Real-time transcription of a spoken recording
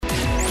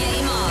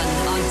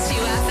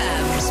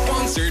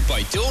sponsored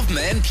by Dove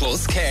Men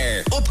Plus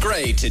Care.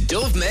 Upgrade to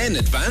Dove Men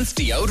Advanced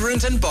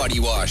Deodorant and Body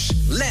Wash.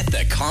 Let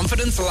the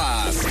confidence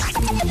last.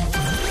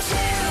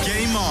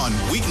 Game on,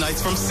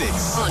 weeknights from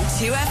 6 on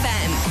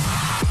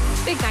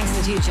 2FM. Big thanks to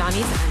the two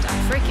Johnnies and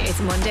Africa. It's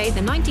Monday,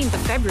 the 19th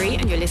of February,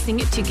 and you're listening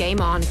to Game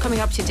On. Coming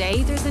up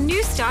today, there's a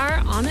new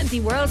star on the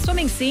world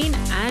swimming scene,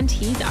 and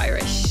he's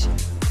Irish.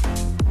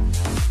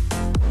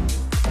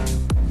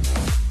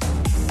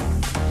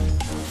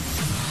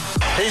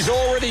 He's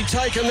already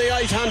taken the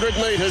 800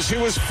 metres. He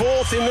was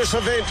fourth in this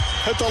event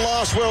at the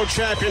last World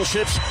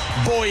Championships.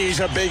 Boy,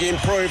 he's a big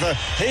improver.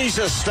 He's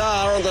a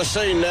star on the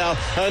scene now.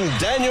 And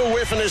Daniel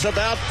Wiffen is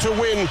about to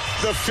win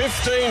the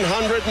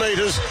 1500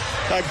 metres.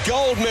 A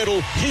gold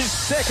medal, his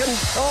second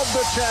of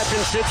the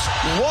championships.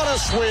 What a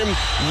swim,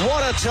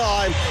 what a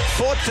time.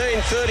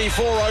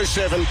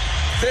 14:34.07.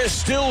 They're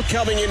still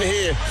coming in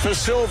here for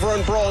silver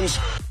and bronze.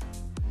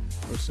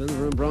 For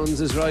silver and bronze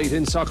is right.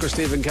 In soccer,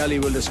 Stephen Kelly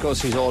will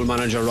discuss his old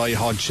manager Roy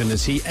Hodgson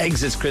as he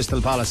exits Crystal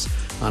Palace.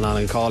 And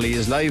Alan Cawley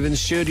is live in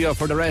studio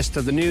for the rest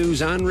of the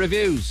news and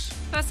reviews.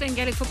 Plus in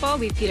Gaelic football,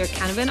 we've Peter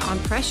Canavan on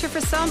pressure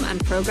for some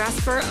and progress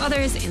for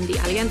others in the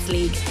Alliance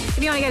League. If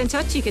you want to get in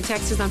touch, you can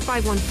text us on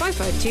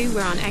 51552.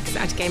 We're on X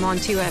at Game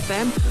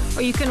On2FM,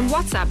 or you can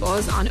WhatsApp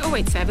us on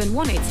 087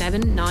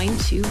 187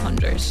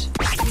 9200.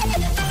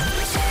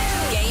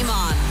 Game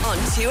on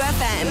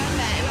 2FM.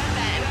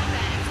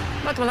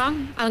 Welcome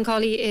along. Alan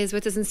Cawley is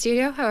with us in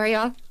studio. How are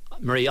y'all?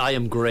 Marie, I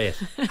am great.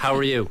 How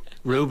are you?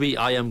 Ruby,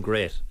 I am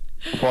great.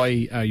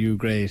 Why are you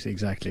great,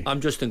 exactly? I'm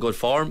just in good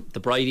form.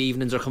 The bright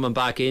evenings are coming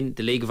back in.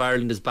 The League of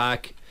Ireland is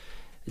back.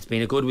 It's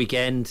been a good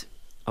weekend.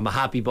 I'm a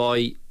happy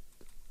boy.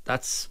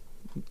 That's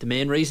the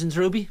main reasons,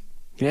 Ruby.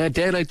 Yeah,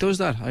 daylight does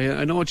that.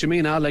 I know what you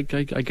mean, Al. I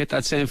get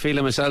that same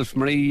feeling myself.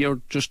 Marie, you're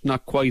just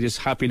not quite as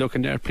happy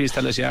looking there. Please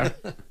tell us you are.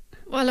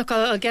 Well, look,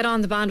 I'll get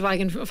on the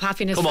bandwagon of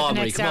happiness for the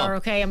next hour,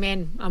 okay?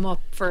 I'm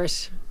up for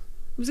it.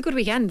 It was a good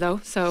weekend,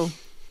 though, so...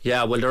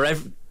 Yeah, well,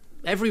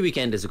 every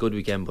weekend is a good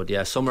weekend, but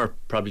yeah, some are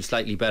probably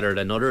slightly better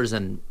than others,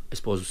 and I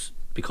suppose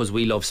because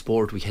we love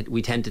sport,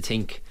 we tend to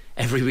think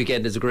every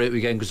weekend is a great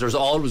weekend because there's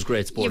always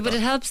great sport. Yeah, but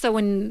it helps, though,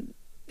 when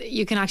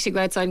you can actually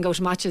go outside and go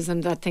to matches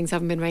and that things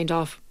haven't been rained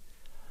off.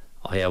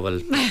 Oh yeah, well,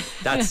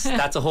 that's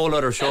a whole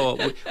other show.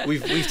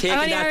 We've taken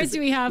How many hours do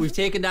we have? We've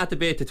taken that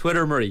debate to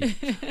Twitter, Marie.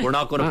 We're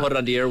not going to put it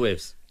on the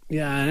airwaves.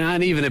 Yeah,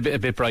 and even a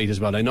bit bright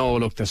as well. I know,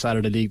 look, the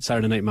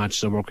Saturday night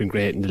matches are working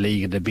great in the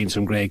league, and there've been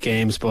some great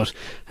games, but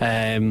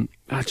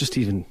just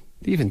even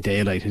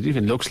daylight, it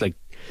even looks like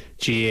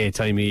GA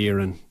time of year,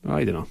 and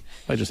I don't know.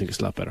 I just think it's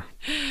a lot better.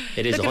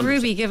 It is. Look at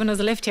Ruby giving us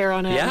a lift here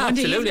on it. Yeah,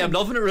 absolutely. Evening. I'm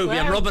loving it, Ruby.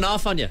 Wow. I'm rubbing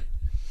off on you.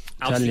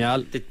 Telling you,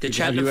 Al, the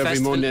have you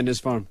every Monday in this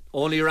form.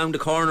 Only around the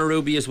corner,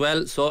 Ruby, as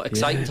well. So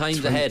exciting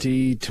times ahead.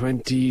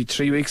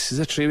 23 weeks. Is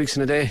it 3 weeks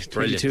in a day?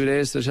 22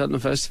 days the Cheltenham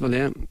Festival.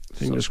 Yeah,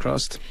 fingers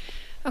crossed.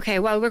 Okay,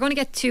 well, we're going to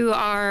get to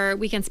our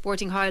weekend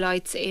sporting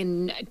highlights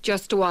in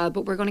just a while,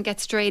 but we're going to get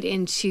straight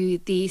into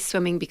the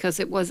swimming because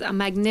it was a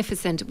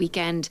magnificent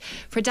weekend.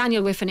 For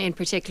Daniel Wiffen in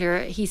particular,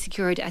 he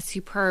secured a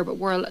superb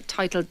world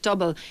title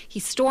double. He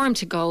stormed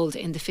to gold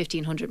in the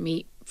 1500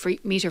 metre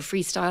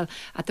freestyle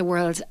at the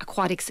World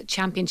Aquatics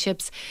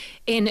Championships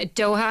in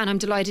Doha, and I'm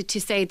delighted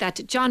to say that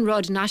John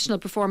Rudd, National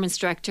Performance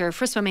Director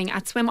for Swimming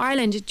at Swim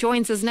Ireland,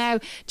 joins us now.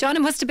 John,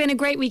 it must have been a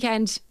great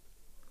weekend.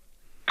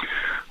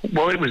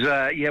 Well, it was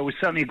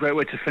certainly a great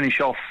way to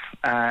finish off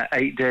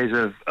 8 days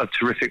of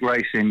terrific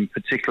racing.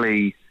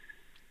 Particularly,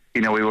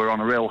 we were on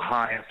a real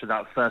high after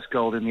that first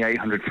gold in the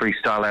 800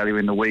 freestyle earlier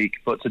in the week,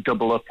 but to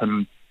double up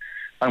and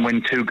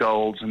win 2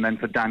 golds, and then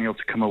for Daniel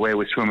to come away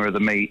with swimmer of the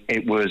meet,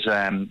 it was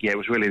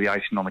really the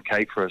icing on the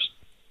cake for us.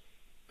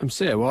 I'm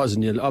saying it was,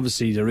 and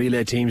obviously the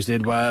relay teams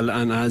did well,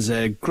 and as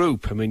a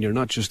group, I mean, you're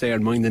not just there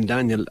minding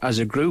Daniel, as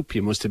a group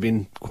you must have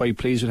been quite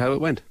pleased with how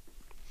it went.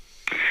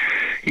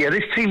 Yeah,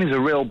 this team is a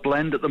real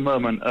blend at the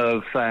moment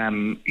of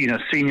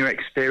senior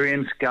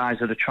experience, guys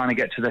that are trying to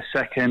get to their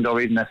second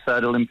or even their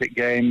third Olympic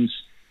Games,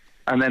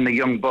 and then the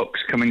young bucks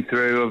coming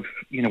through.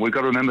 We've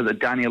got to remember that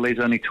Daniel is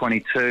only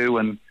 22,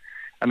 and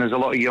there's a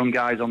lot of young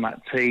guys on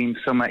that team,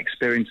 some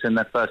experiencing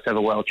their first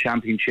ever World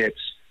Championships.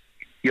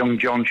 Young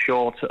John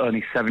Short,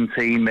 only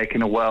 17,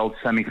 making a world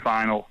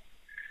semi-final.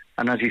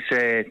 And as you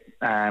say,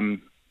 the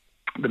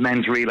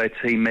men's relay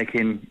team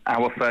making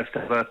our first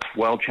ever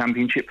World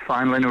Championship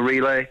final in a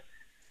relay.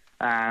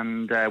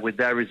 And with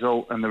their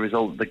result and the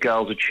result the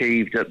girls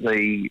achieved at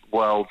the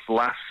Worlds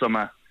last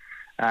summer,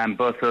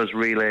 both those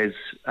relays,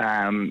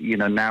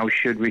 now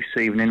should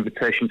receive an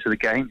invitation to the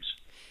Games.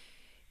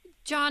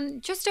 John,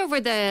 just over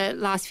the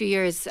last few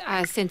years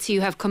since you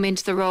have come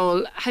into the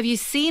role, have you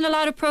seen a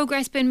lot of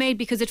progress been made?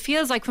 Because it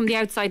feels like from the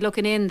outside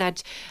looking in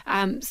that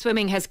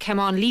swimming has come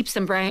on leaps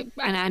and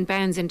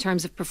bounds in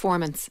terms of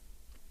performance.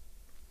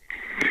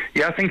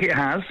 Yeah, I think it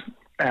has,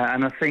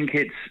 and I think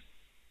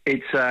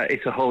it's a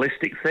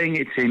holistic thing.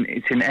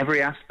 It's in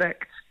every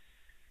aspect.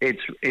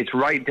 It's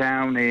right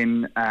down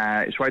in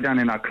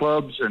our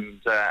clubs and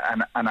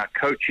our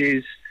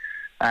coaches.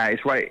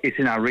 It's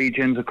in our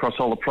regions across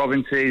all the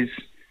provinces.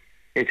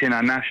 It's in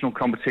our national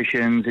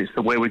competitions. It's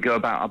the way we go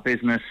about our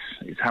business.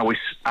 It's how we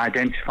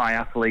identify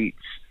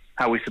athletes,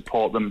 how we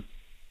support them,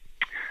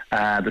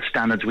 the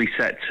standards we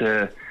set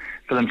for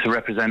them to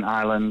represent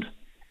Ireland.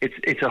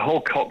 It's a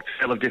whole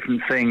cocktail of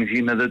different things.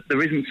 You know,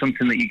 there isn't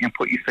something that you can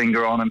put your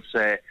finger on and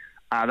say,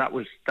 that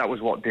was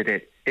what did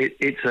it.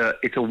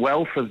 It's a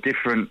wealth of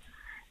different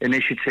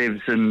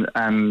initiatives and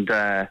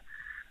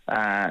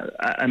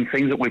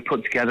things that we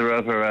put together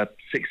over a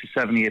 6 to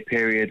 7 year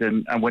period,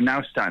 and we're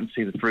now starting to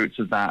see the fruits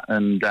of that.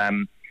 And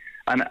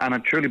I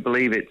truly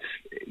believe it's,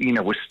 you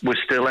know, we're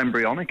still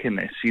embryonic in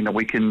this. You know,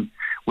 we can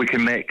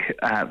make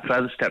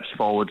further steps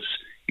forwards,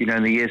 you know,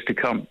 in the years to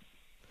come.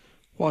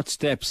 What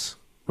steps?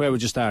 Where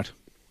would you start?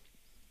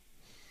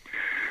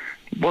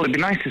 Well, it'd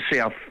be nice to see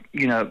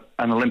an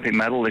Olympic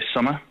medal this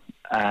summer.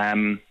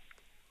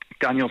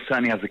 Daniel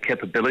certainly has the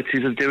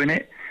capabilities of doing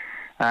it.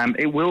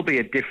 It will be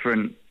a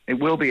different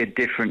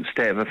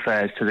state of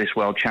affairs to this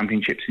World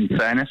Championships. In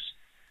fairness,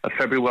 a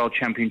February World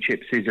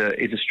Championships is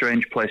a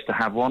strange place to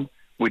have one.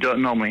 We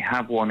don't normally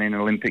have one in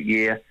an Olympic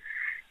year,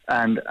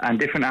 and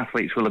different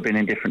athletes will have been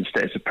in different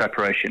states of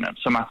preparation, and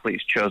some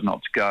athletes chose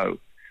not to go.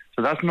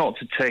 So that's not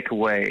to take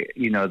away,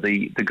 you know,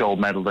 the gold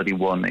medal that he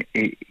won.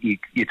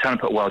 You turn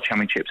up at World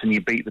Championships and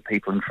you beat the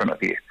people in front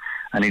of you,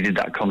 and he did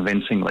that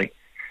convincingly.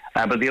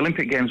 But the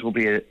Olympic Games will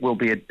be a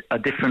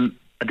different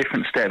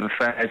state of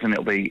affairs, and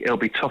it'll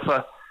be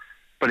tougher.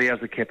 But he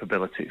has the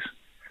capabilities.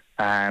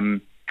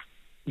 We'd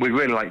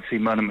really like to see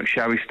Mona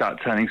McSherry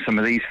start turning some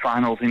of these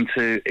finals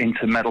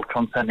into medal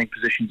contending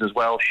positions as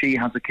well. She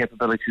has the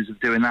capabilities of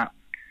doing that.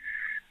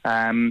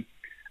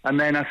 And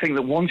then I think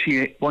that once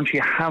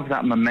you have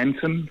that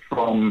momentum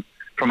from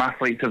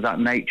athletes of that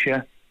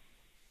nature,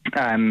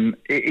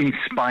 it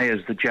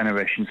inspires the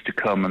generations to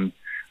come,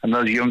 and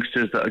those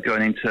youngsters that are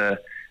going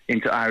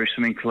into Irish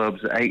swimming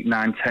clubs at 8,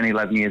 9, 10,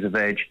 11 years of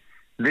age.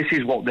 This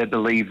is what they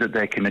believe that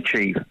they can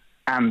achieve,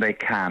 and they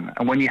can.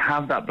 And when you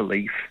have that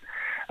belief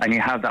and you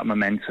have that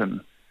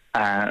momentum,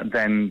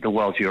 then the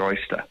world's your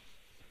oyster.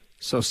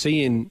 So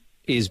seeing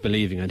is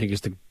believing, I think,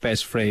 is the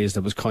best phrase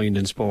that was coined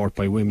in sport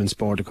by Women's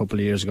Sport a couple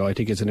of years ago. I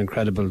think it's an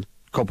incredible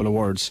couple of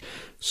words.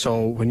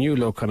 So when you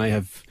look, and I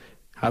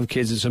have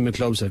kids at swimming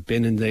clubs, I've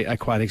been in the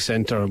aquatic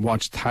centre and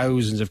watched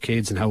thousands of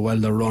kids and how well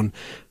they're run.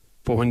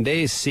 But when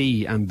they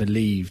see and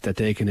believe that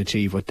they can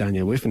achieve what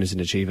Daniel Wiffen is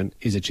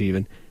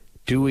achieving,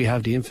 do we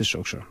have the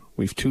infrastructure?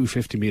 We've 2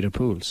 50-metre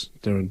pools.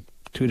 They're on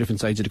 2 different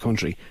sides of the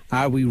country.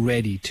 Are we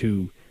ready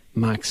to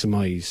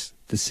maximise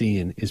the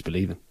seeing is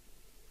believing?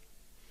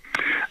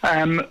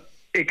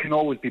 It can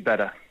always be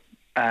better.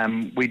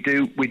 We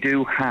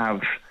do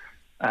have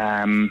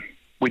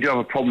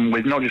a problem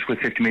with not just with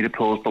 50-metre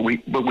pools, but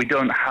we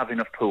don't have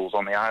enough pools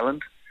on the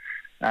island,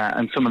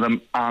 and some of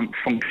them aren't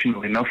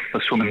functional enough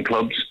for swimming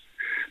clubs.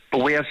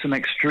 But we have some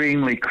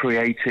extremely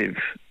creative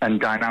and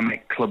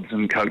dynamic clubs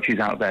and coaches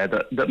out there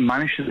that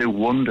manage to do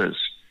wonders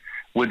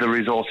with the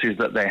resources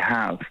that they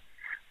have.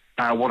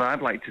 What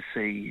I'd like to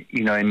see,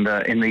 you know, in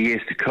the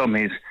years to come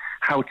is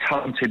how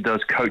talented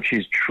those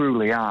coaches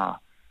truly are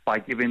by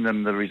giving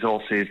them the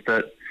resources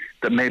that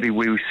maybe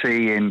we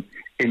see in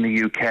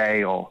the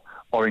UK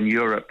or in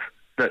Europe,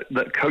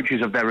 that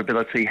coaches of their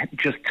ability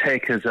just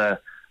take as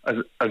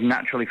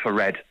naturally for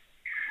read.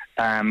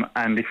 And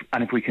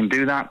if we can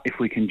do that, if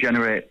we can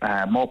generate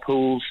more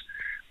pools,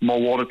 more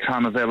water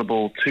time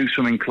available to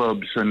swimming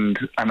clubs, and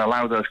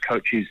allow those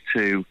coaches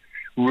to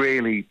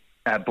really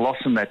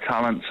blossom their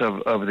talents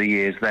over the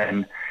years,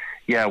 then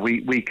yeah,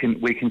 we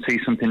can see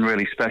something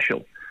really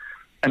special.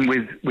 And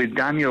with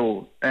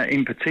Daniel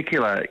in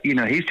particular, you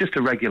know, he's just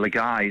a regular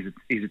guy.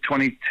 He's a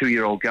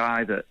 22-year-old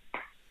guy that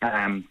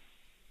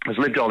has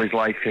lived all his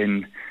life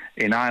in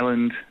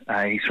Ireland.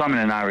 He swam in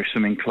an Irish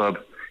swimming club.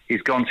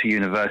 He's gone to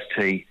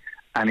university,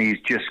 and he's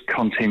just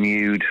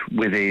continued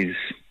with his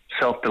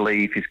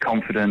self-belief, his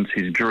confidence,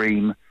 his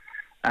dream.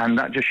 And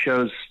that just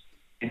shows,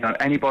 you know,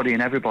 anybody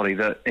and everybody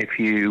that if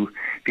you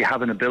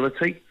have an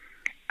ability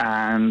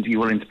and you're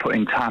willing to put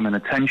in time and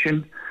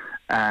attention,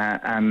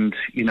 and,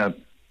 you know,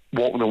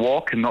 walk the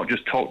walk and not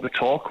just talk the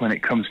talk when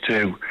it comes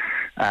to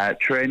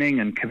training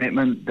and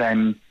commitment,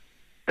 then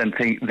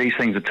these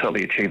things are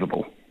totally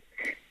achievable.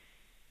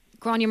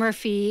 Gráinne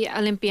Murphy,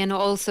 Olympian,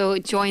 also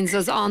joins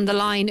us on the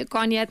line.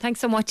 Gráinne, thanks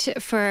so much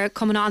for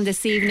coming on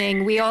this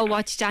evening. We all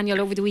watched Daniel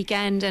over the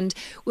weekend, and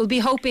we'll be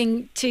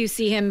hoping to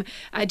see him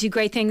do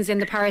great things in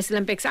the Paris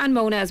Olympics, and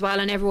Mona as well,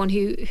 and everyone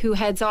who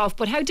heads off.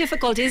 But how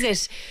difficult is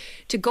it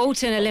to go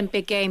to an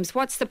Olympic Games?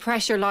 What's the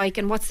pressure like,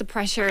 and what's the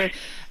pressure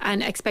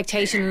and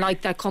expectation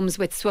like that comes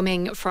with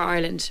swimming for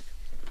Ireland?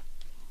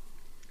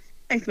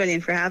 Thanks a million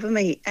for having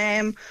me.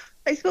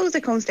 I suppose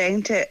it comes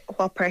down to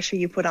what pressure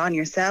you put on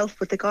yourself.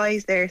 But the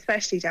guys there,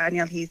 especially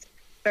Daniel, he's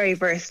very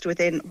versed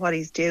within what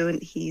he's doing.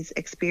 He's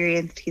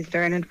experienced, he's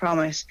learning from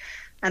it.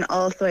 And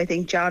also, I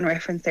think John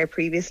referenced there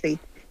previously,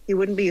 he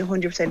wouldn't be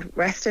 100%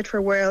 rested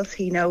for Worlds.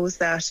 He knows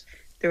that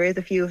there is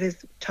a few of his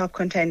top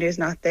contenders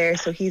not there.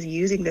 So he's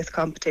using this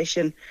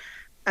competition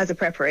as a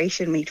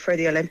preparation meet for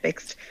the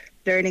Olympics,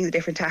 learning the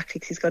different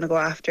tactics he's going to go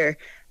after,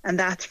 And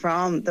that's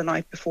from the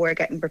night before,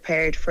 getting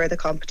prepared for the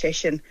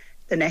competition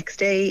the next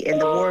day. In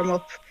the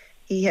warm-up,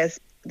 he has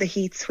the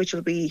heats, which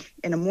will be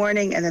in the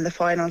morning, and then the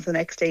finals the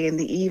next day in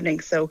the evening.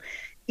 So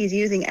he's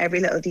using every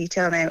little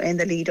detail now in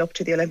the lead up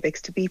to the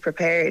Olympics to be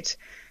prepared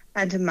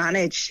and to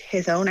manage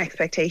his own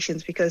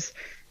expectations, because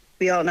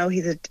we all know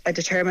he's a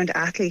determined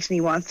athlete and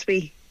he wants to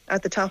be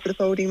at the top of the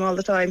podium all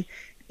the time.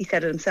 He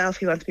said it himself,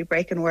 he wants to be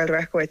breaking world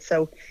records.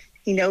 So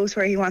he knows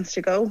where he wants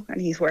to go, and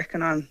he's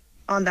working on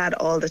that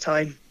all the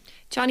time.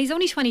 John, he's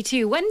only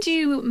 22. When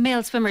do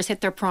male swimmers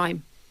hit their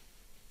prime?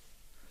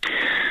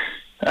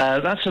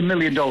 That's $1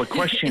 million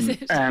question.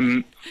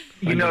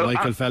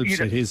 Michael Phelps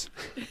said his.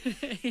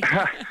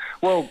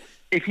 Well,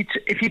 if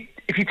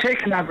you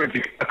take an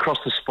average across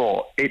the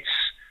sport, it's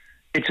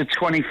a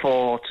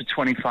 24 to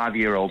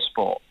 25-year-old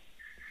sport.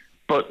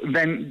 But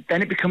then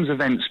it becomes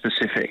event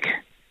specific.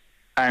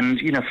 And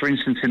for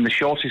instance, in the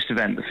shortest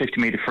event, the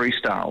 50-meter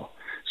freestyle,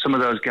 some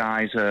of those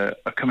guys are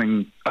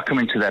coming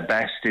to their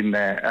best in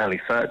their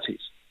early 30s.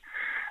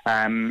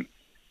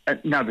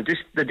 Now,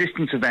 the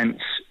distance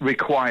events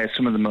require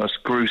some of the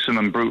most gruesome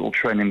and brutal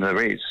training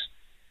there is.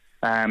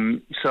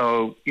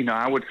 So,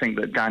 I would think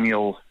that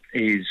Daniel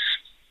is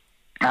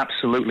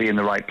absolutely in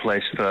the right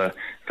place for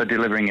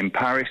delivering in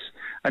Paris.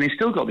 And he's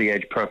still got the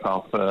age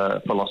profile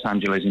for Los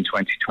Angeles in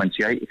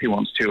 2028 if he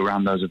wants to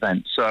around those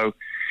events. So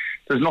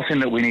there's nothing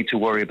that we need to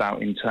worry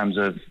about in terms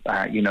of,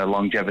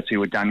 longevity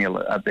with Daniel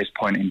at this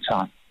point in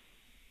time.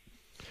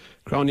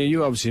 Gráinne,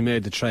 you obviously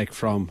made the trek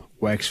from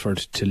Wexford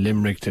to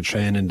Limerick to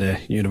train in the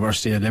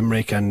University of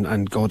Limerick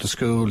and go to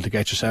school to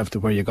get yourself to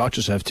where you got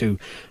yourself to.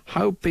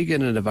 How big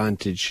an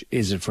advantage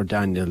is it for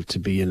Daniel to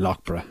be in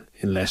Loughborough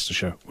in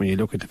Leicestershire when you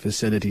look at the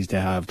facilities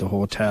they have, the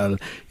hotel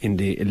in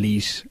the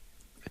elite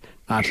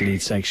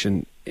athlete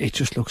section? It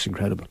just looks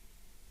incredible.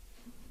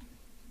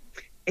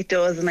 It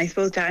does, and I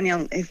suppose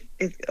Daniel is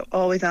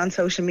always on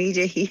social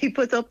media. He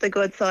puts up the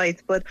good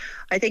sides, but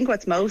I think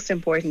what's most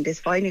important is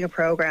finding a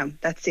programme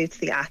that suits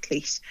the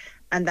athlete,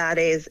 and that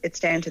is,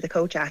 it's down to the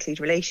coach-athlete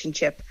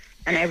relationship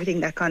and everything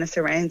that kind of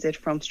surrounds it,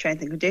 from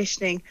strength and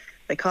conditioning,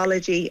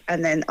 psychology,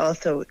 and then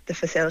also the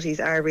facilities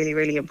are really,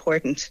 really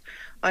important.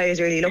 I was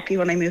really lucky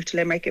when I moved to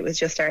Limerick. It was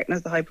just starting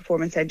as the high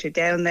performance centre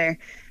down there,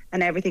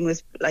 and everything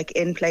was like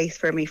in place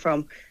for me,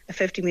 from a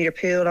 50-metre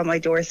pool on my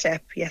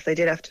doorstep. Yes, I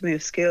did have to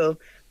move school,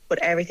 but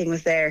everything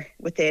was there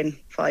within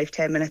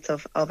 5-10 minutes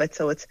of it.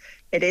 So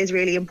it is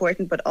really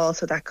important, but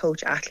also that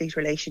coach-athlete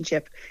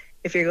relationship.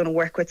 If you're going to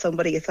work with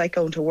somebody, it's like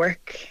going to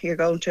work. You're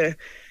going to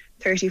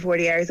 30,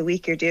 40 hours a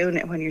week, you're doing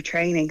it when you're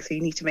training. So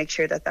you need to make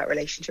sure that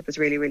relationship is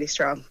really, really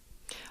strong.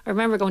 I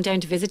remember going down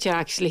to visit you,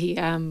 actually,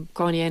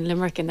 Gráinne, in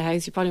Limerick in the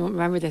house. You probably won't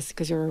remember this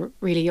because you're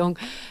really young,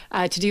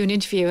 to do an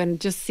interview, and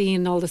just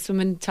seeing all the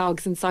swimming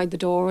togs inside the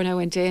door when I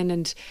went in,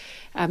 and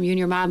you and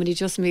your mum, and you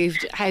just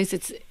moved house.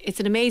 It's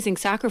an amazing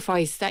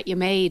sacrifice that you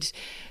made.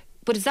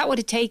 But is that what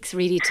it takes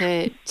really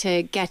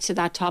to get to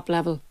that top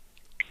level?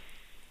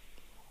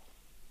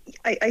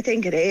 I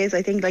think it is.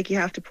 I think you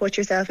have to put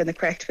yourself in the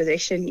correct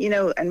position,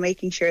 and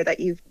making sure that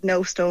you've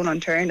no stone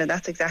unturned, and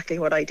that's exactly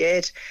what I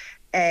did.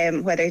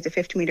 Whether it's a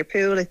 50-metre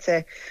pool,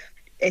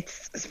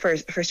 it's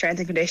for strength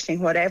and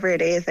conditioning, whatever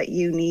it is that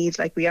you need.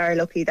 We are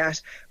lucky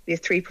that we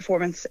have 3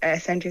 performance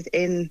centres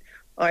in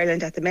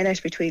Ireland at the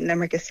minute. Between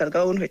Limerick is still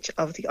going, which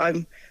obviously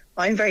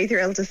I'm very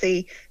thrilled to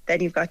see.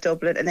 Then you've got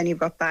Dublin, and then you've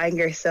got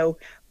Bangor. So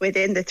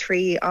within the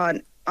 3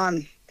 on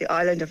the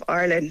island of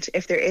Ireland,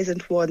 if there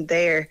isn't one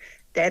there,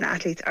 then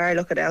athletes are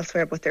looking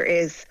elsewhere. But there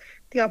is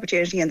the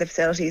opportunity and the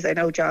facilities. I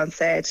know John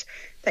said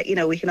that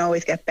we can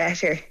always get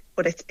better,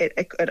 but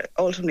it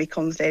ultimately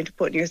comes down to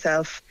putting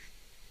yourself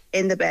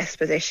in the best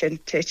position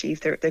to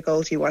achieve the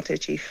goals you want to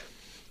achieve.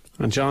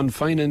 And John,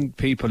 finding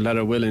people that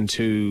are willing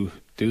to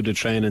do the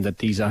training that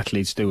these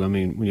athletes do, I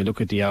mean, when you look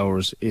at the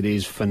hours, it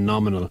is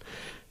phenomenal.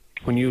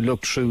 When you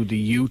look through the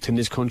youth in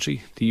this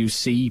country, do you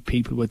see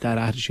people with that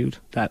attitude,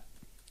 that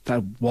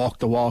walk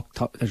the walk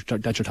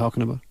that you're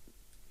talking about?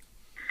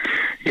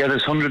 Yeah,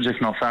 there's hundreds,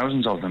 if not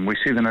thousands of them. We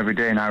see them every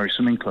day in Irish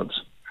swimming clubs.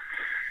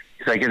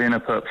 They get in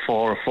up at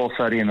 4 or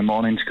 4:30 in the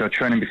morning to go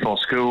training before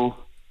school.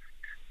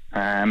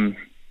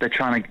 They're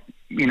trying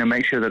to,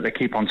 make sure that they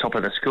keep on top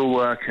of their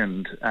schoolwork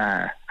and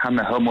hand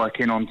their homework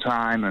in on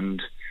time,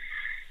 and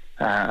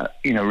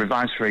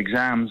revise for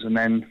exams, and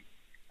then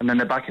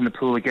they're back in the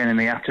pool again in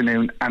the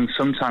afternoon, and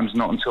sometimes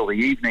not until the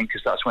evening,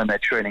 because that's when their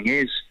training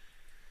is.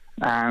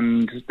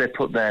 And they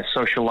put their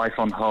social life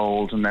on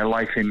hold and their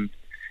life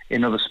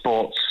in other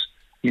sports,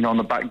 on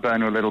the back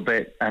burner a little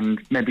bit, and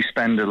maybe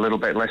spend a little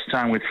bit less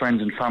time with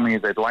friends and family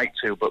as they'd like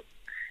to, but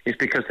it's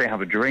because they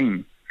have a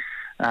dream.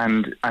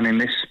 And in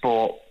this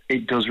sport,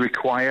 it does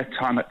require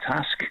time at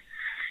task.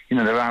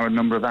 There are a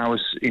number of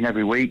hours in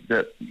every week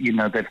that,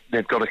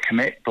 they've got to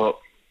commit, but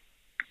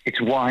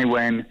it's why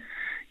when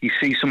you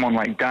see someone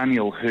like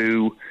Daniel,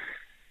 who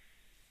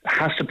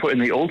has to put in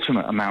the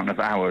ultimate amount of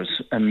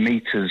hours and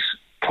meters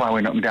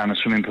ploughing up and down a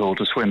swimming pool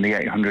to swim the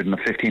 800 and the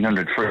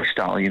 1500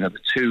 freestyle, the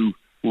 2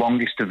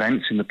 longest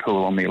events in the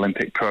pool on the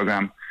Olympic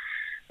programme,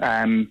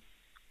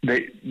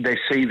 they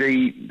see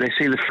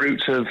the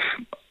fruits of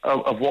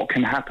of what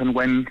can happen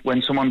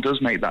when someone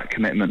does make that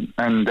commitment.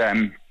 And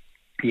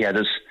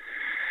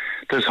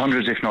there's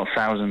hundreds, if not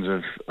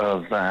thousands,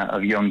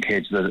 of young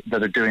kids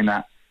that are doing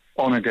that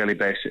on a daily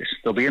basis.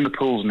 They'll be in the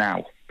pools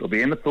now.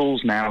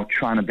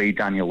 Trying to be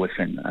Daniel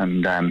Wiffen.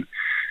 And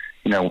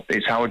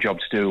it's our job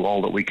to do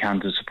all that we can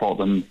to support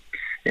them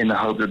in the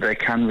hope that they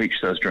can reach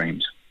those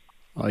dreams.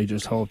 I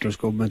just hope there's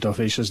government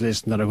officials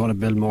listening that are going to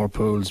build more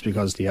pools,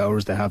 because the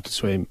hours they have to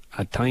swim,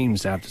 at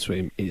times they have to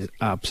swim, is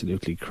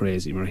absolutely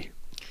crazy, Marie.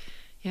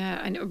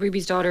 Yeah, and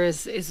Ruby's daughter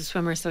is a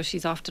swimmer, so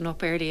she's often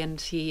up early, and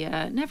he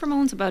never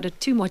moans about it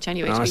too much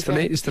anyway. No, it's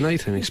the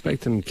night. I'm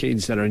expecting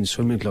kids that are in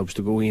swimming clubs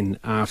to go in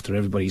after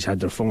everybody's had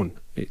their fun.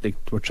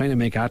 We're trying to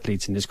make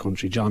athletes in this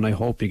country. John, I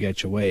hope you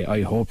get your way.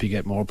 I hope you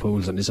get more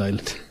pools on this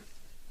island.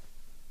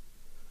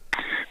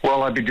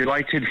 Well, I'd be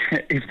delighted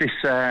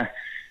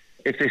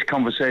if this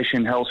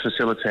conversation helps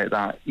facilitate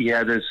that.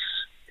 Yeah, as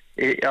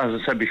I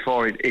said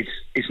before,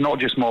 it's not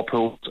just more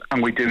pools,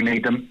 and we do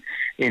need them.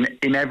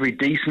 In every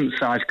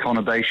decent-sized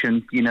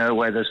conurbation,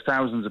 where there's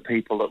thousands of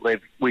people that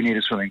live, we need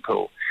a swimming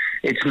pool.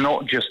 It's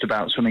not just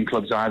about swimming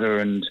clubs either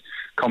and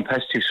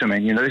competitive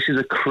swimming. This is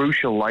a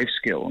crucial life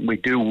skill, and we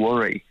do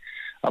worry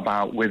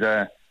about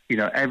whether,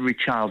 every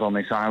child on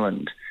this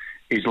island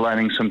is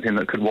learning something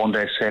that could one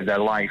day save their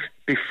life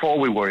before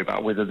we worry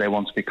about whether they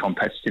want to be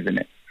competitive in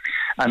it.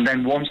 And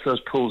then once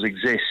those pools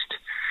exist,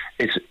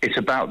 it's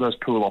about those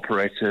pool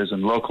operators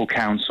and local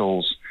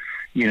councils,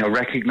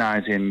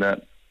 recognising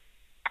that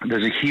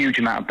there's a huge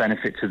amount of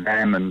benefit to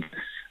them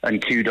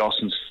and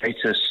kudos and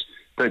status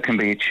that can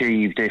be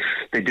achieved if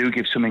they do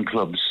give swimming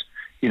clubs,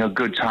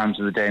 good times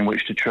of the day in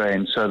which to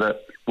train, so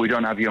that we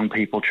don't have young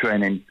people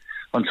training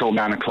until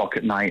 9 o'clock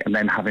at night and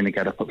then having to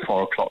get up at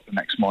 4 o'clock the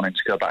next morning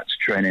to go back to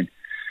training.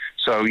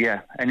 So,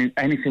 yeah,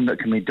 anything that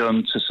can be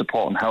done to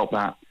support and help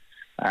that,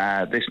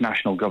 this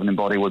national governing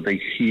body would be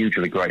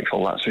hugely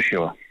grateful, that's for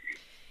sure.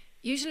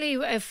 Usually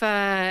if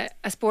a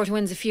sport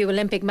wins a few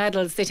Olympic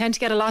medals, they tend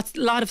to get a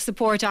lot of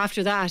support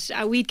after that.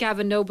 We had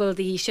Gavin Noble,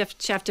 the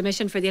chef de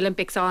mission for the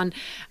Olympics, on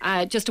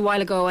just a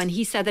while ago, and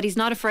he said that he's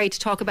not afraid to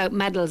talk about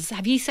medals.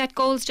 Have you set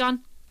goals,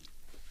 John?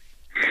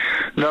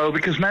 No,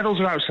 because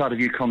medals are outside of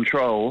your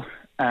control.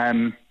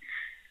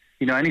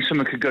 Any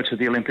swimmer could go to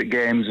the Olympic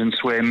Games and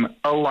swim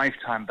a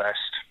lifetime best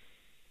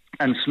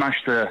and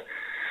smash the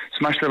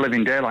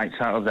living daylights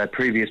out of their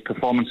previous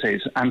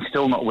performances and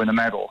still not win a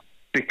medal,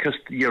 because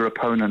your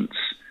opponents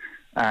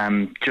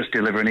just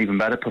deliver an even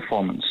better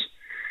performance.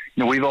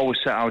 We've always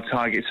set our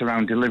targets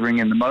around delivering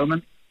in the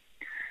moment,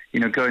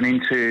 going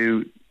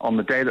into on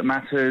the day that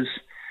matters,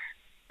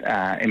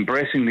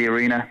 embracing the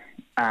arena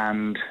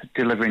and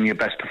delivering your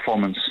best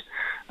performance.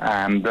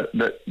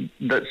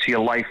 That's your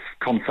life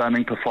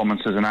confirming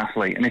performance as an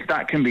athlete. And if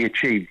that can be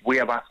achieved, we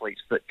have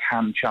athletes that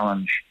can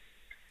challenge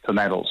for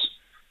medals.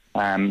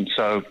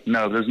 So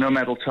no, there's no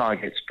medal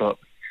targets, but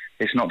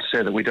it's not to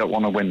say that we don't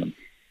want to win them.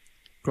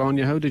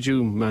 Gráinne, how did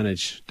you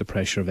manage the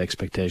pressure of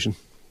expectation?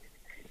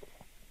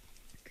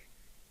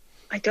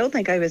 I don't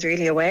think I was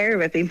really aware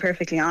of it, being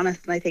perfectly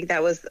honest, and I think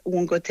that was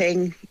one good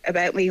thing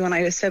about me when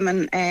I was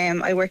swimming.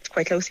 I worked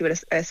quite closely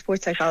with a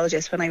sports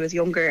psychologist when I was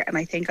younger, and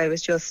I think I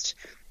was just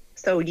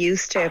so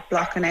used to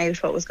blocking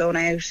out what was going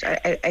out,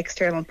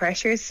 external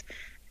pressures,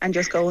 and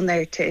just going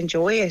there to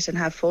enjoy it and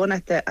have fun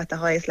at the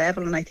highest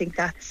level. And I think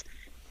that's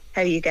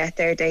how you get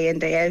there day in,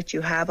 day out.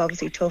 You have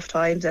obviously tough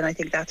times, and I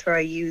think that's where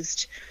I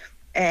used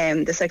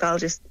the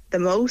psychologist the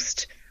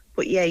most.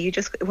 But yeah, you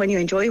just, when you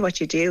enjoy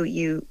what you do,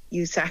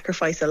 you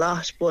sacrifice a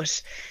lot.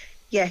 But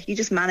yeah, you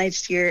just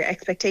manage your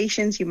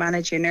expectations, you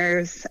manage your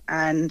nerves,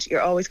 and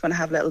you're always going to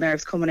have little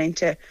nerves coming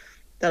into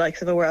the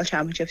likes of a World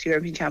Championships,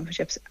 European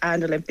Championships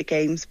and Olympic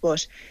Games.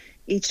 But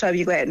each time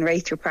you go out and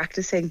race, you're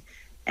practicing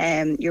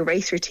your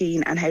race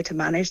routine and how to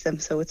manage them.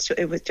 So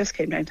it just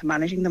came down to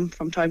managing them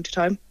from time to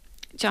time.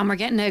 John, we're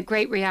getting a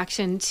great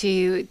reaction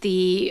to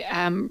the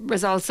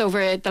results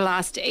over the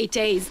last 8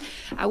 days.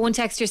 One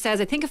texter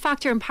says, I think a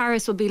factor in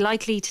Paris will be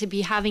likely to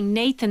be having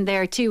Nathan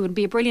there too. It would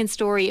be a brilliant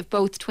story if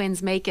both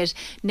twins make it.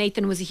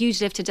 Nathan was a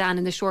huge lift to Dan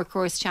in the short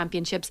course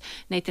championships.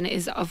 Nathan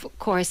is, of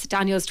course,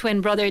 Daniel's twin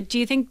brother. Do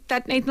you think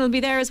that Nathan will be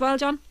there as well,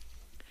 John?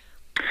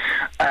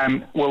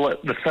 Well,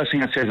 the first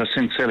thing I'd say is I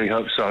sincerely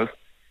hope so.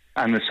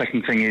 And the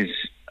second thing is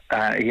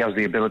he has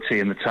the ability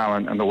and the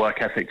talent and the work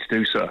ethic to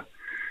do so.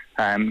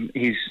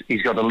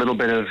 He's got a little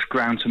bit of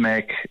ground to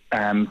make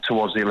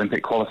towards the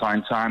Olympic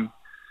qualifying time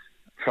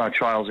for our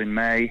trials in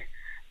May,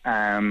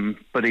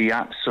 but he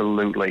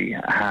absolutely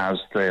has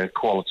the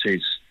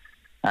qualities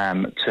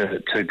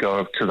to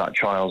go to that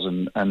trials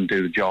and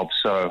do the job.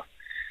 So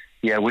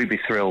yeah, we'd be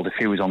thrilled if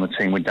he was on the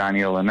team with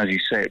Daniel, and as you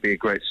say, it'd be a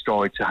great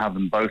story to have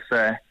them both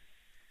there.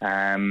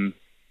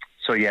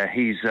 So yeah,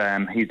 he's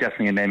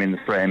definitely a name in the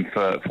frame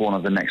for one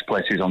of the next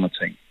places on the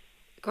team.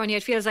 Gráinne,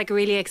 it feels like a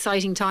really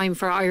exciting time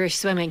for Irish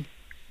swimming.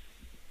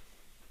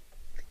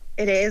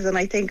 It is, and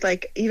I think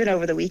like even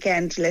over the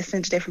weekend,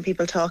 listening to different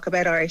people talk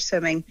about Irish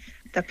swimming,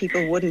 that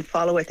people wouldn't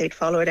follow it, they'd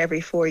follow it every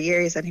 4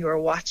 years, and who are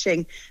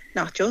watching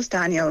not just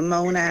Daniel and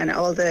Mona and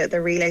all the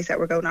relays that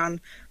were going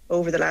on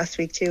over the last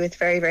week too. It's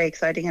very, very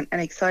exciting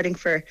and exciting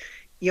for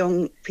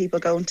young people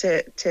going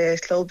to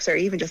clubs or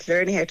even just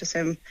learning how to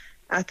swim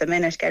at the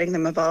minute, getting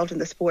them involved in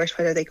the sport.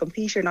 Whether they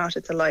compete or not,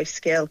 it's a life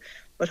skill,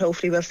 but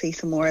hopefully we'll see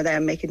some more of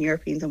them making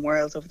Europeans and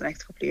Worlds over the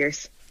next couple of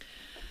years.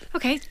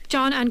 Okay,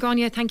 John and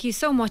Gráinne, thank you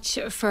so much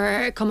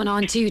for coming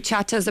on to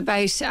chat to us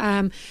about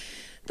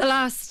the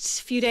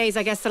last few days,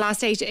 I guess the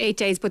last eight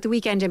days, but the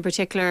weekend in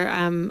particular.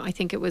 I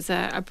think it was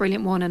a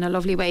brilliant one and a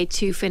lovely way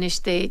to finish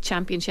the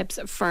championships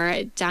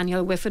for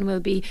Daniel Wiffen. We'll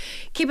be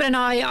keeping an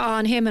eye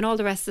on him and all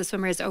the rest of the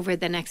swimmers over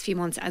the next few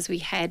months as we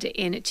head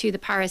into the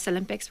Paris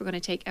Olympics. We're going to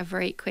take a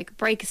very quick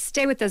break.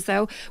 Stay with us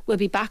though. We'll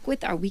be back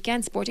with our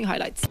weekend sporting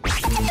highlights.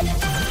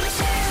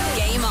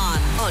 Game on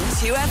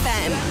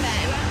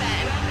 2FM.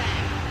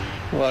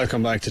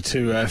 Welcome back to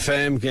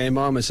 2FM. Game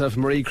on. Myself,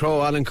 Marie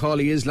Crowe, Alan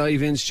Cawley is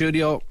live in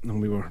studio,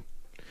 and we were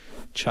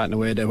chatting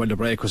away there while the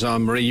break was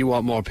on. Marie, you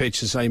want more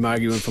pitches, I'm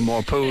arguing for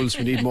more pools.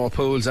 We need more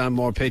pools and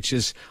more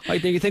pitches. I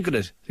think you think of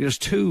it, there's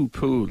 2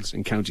 pools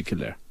in County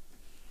Kildare.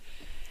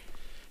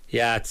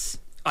 Yeah,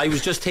 I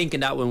was just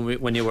thinking that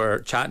when you were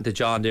chatting to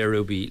John there,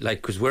 Ruby,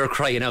 like, because we're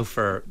crying out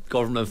for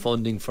government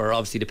funding for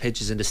obviously the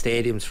pitches in the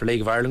stadiums for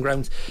League of Ireland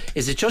grounds.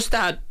 Is it just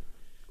that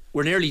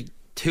we're nearly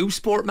too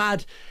sport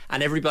mad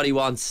and everybody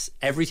wants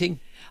everything?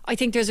 I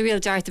think there's a real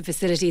dearth of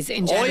facilities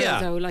in general,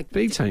 though. Like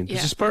big time.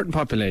 There's a spurt in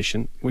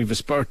population. We've a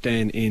spurt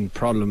then in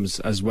problems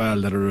as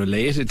well that are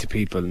related to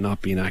people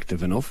not being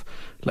active enough.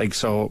 Like,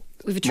 so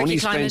we've a tricky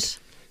climate.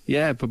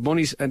 Yeah, but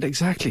money's, and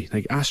exactly,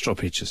 like Astro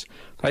pitches.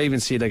 I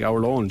even see like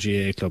our own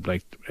GAA club,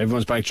 like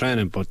everyone's back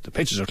training, but the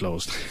pitches are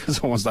closed because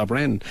someone stopped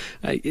raining.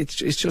 It's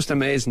just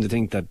amazing to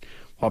think that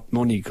what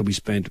money could be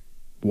spent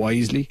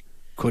wisely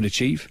could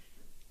achieve.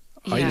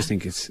 Yeah. I just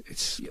think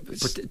it's.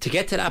 But to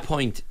get to that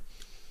point,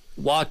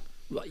 what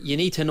you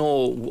need to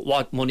know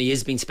what money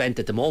is being spent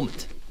at the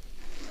moment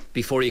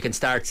before you can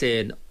start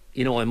saying,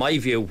 you know, in my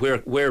view,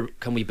 where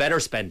can we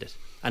better spend it?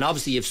 And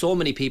obviously, you have so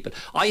many people.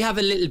 I have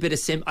a little bit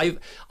of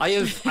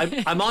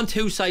I'm on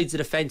 2 sides of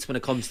the fence when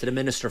it comes to the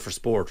Minister for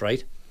Sport,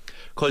 right?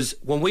 Because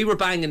when we were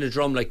banging the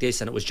drum like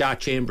this, and it was Jack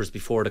Chambers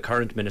before the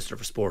current Minister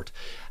for Sport,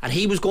 and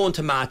he was going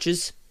to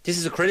matches. This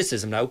is a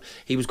criticism now.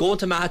 He was going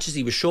to matches,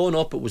 he was showing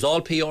up, it was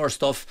all PR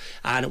stuff,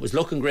 and it was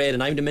looking great,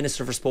 and I'm the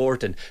Minister for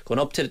Sport, and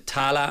going up to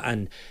Tala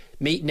and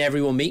meeting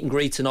everyone, meet and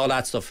greets and all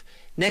that stuff.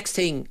 Next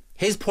thing,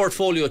 his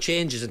portfolio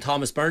changes and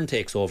Thomas Byrne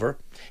takes over.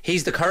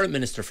 He's the current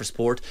Minister for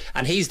Sport,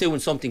 and he's doing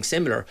something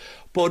similar.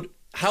 But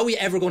how are you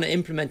ever going to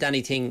implement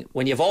anything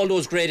when you have all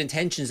those great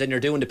intentions and you're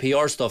doing the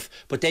PR stuff,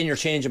 but then you're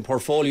changing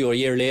portfolio a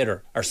year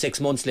later or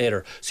 6 months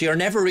later? So you're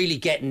never really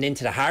getting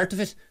into the heart of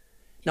it.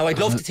 Now, I'd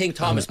love to think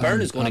Thomas Byrne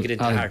is going to get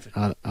into the heart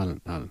of it.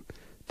 Alan,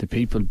 the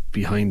people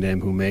behind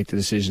them who make the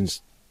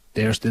decisions,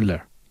 they're still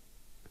there.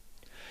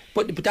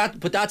 But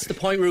that's the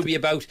point, Ruby,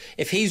 about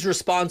if he's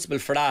responsible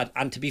for that.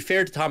 And to be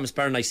fair to Thomas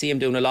Byrne, I see him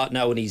doing a lot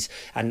now, and he's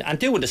and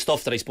doing the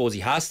stuff that I suppose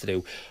he has to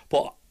do.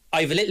 But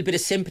I have a little bit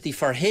of sympathy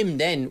for him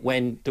then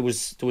when there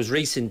was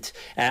recent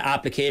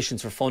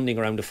applications for funding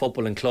around the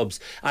football and clubs,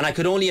 and I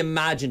could only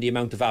imagine the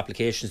amount of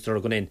applications that are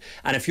going in.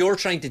 And if you're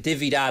trying to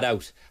divvy that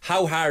out,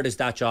 how hard is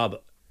that job?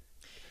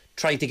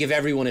 Trying to give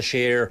everyone a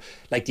share,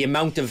 like the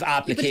amount of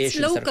applications.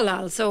 Yeah, but it's local,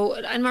 Al. So,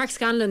 and Mark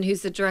Scanlon,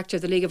 who's the director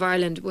of the League of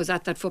Ireland, was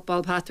at that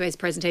Football Pathways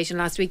presentation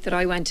last week that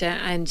I went to,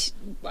 and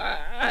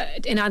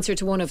in answer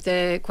to one of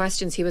the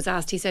questions he was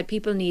asked, he said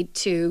people need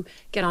to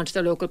get onto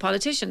their local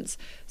politicians.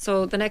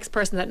 So the next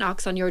person that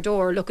knocks on your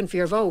door looking for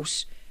your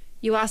vote,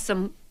 you ask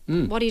them,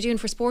 what are you doing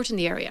for sport in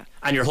the area?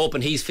 And you're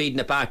hoping he's feeding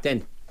it back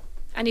then.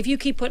 And if you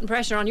keep putting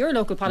pressure on your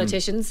local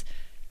politicians,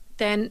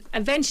 then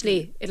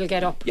eventually it'll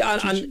get up. Yeah,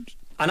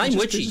 and I'm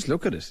with you. Just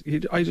look at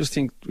it. I just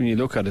think when you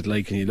look at it,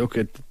 like, and you look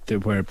at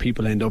where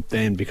people end up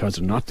then because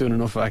they're not doing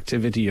enough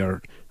activity,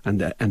 and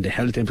the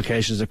health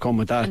implications that come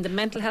with that, and the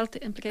mental health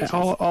implications,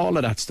 all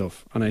of that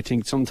stuff. And I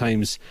think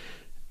sometimes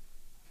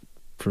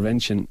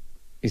prevention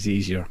is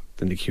easier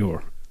than the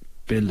cure.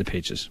 Build the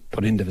pitches,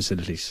 put in the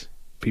facilities.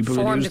 People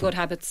form the good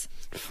habits.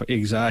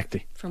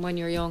 Exactly. From when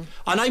you're young.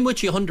 And I'm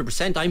with you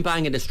 100%. I'm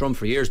banging this drum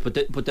for years, but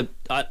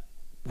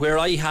where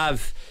I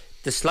have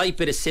the slight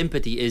bit of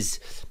sympathy is,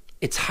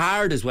 it's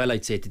hard as well,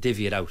 I'd say, to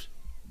divvy it out.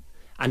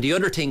 And the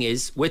other thing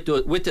is, with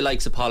the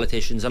likes of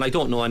politicians, and I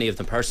don't know any of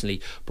them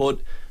personally,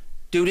 but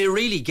do they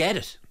really get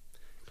it?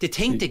 They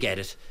think they get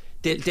it.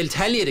 They'll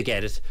tell you they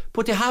get it,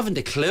 but they haven't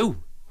a clue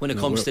when it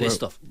comes to this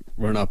stuff.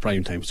 We're not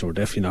prime time, so we're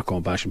definitely not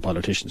going bashing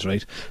politicians,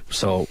 right?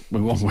 So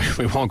we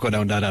won't go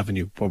down that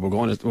avenue. But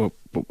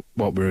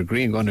what we're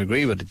going to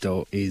agree with it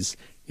though is,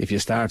 if you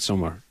start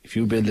somewhere, if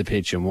you build a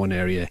pitch in one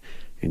area,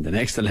 in the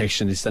next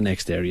election it's the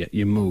next area,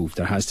 you move.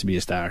 There has to be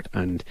a start,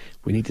 and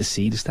we need to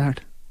see the start,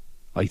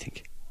 I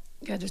think.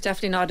 Yeah, there's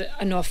definitely not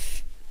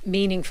enough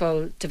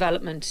meaningful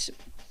development,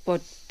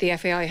 but the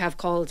FAI have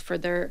called for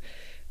their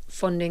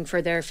funding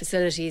for their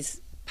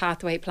facilities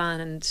pathway plan,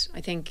 and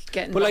I think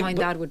getting behind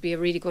that would be a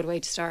really good way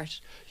to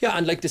start. Yeah,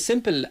 and like the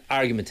simple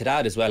argument to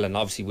that as well, and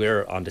obviously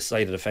we're on the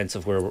side of the fence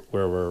of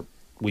where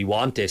we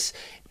want this,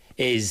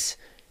 is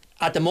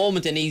at the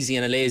moment an easy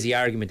and a lazy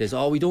argument is,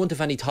 we don't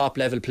have any top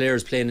level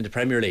players playing in the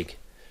Premier League.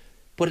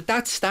 But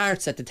that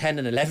starts at the 10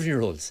 and 11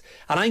 year olds.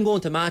 And I'm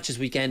going to matches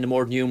weekend in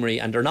Morton Newry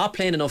and they're not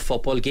playing enough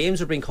football.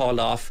 Games are being called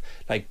off.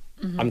 Like,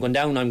 I'm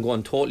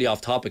going totally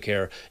off topic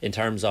here in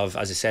terms of,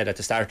 as I said at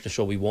the start of the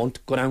show, we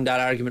won't go down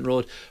that argument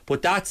road.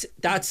 But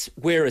that's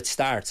where it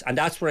starts. And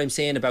that's what I'm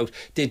saying about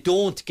they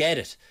don't get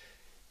it.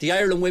 The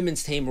Ireland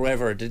women's team or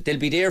whatever, they'll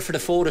be there for the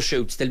photo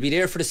shoots, they'll be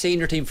there for the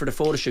senior team for the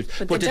photo shoots,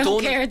 but they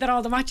don't care that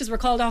all the matches were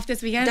called off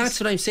this weekend. That's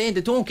what I'm saying,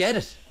 they don't get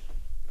it.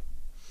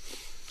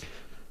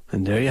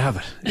 And there you have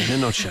it, in a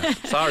nutshell.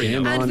 Sorry,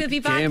 Game and on, we'll be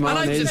back. Game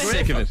on is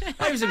sick of it.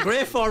 I was in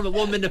great form at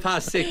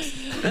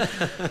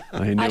 6:01.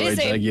 I knew I'd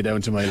drag you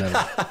down to my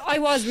level. I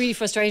was really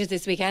frustrated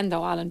this weekend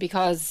though, Alan,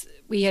 because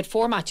we had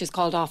 4 matches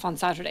called off on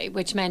Saturday,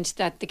 which meant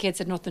that the kids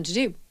had nothing to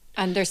do.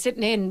 And they're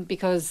sitting in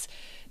because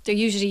they're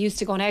usually used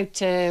to going out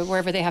to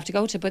wherever they have to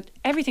go to, but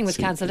everything was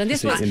cancelled. And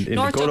this was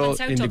North Dublin,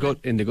 South Dublin.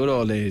 In the good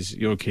old days,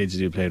 your kids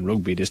would be playing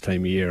rugby this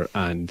time of year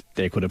and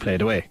they could have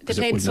played away. They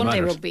played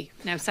Sunday rugby.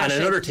 Now Saturday.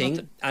 And another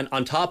thing, and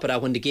on top of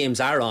that, when the games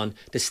are on,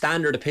 the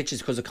standard of pitches,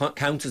 because the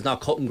council's not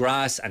cutting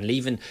grass and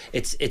leaving,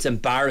 it's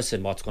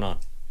embarrassing what's going on.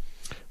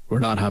 We're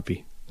not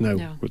happy.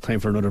 No. We're time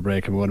for another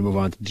break and we want to move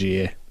on to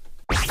GA.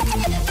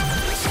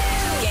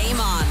 Game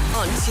on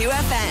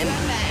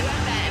 2FM.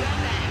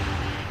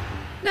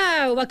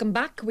 Now, welcome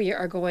back. We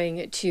are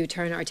going to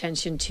turn our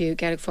attention to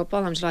Gaelic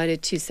football. I'm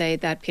delighted to say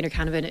that Peter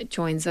Canavan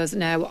joins us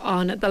now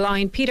on the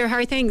line. Peter, how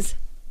are things?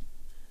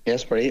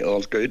 Yes, Marie,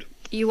 all's good.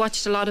 You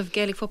watched a lot of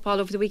Gaelic football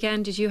over the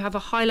weekend. Did you have a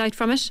highlight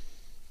from it?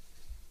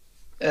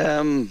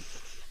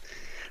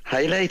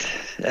 Highlight?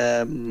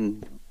 It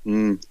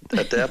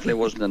definitely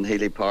wasn't in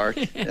Healy Park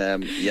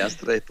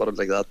yesterday, put it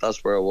like that.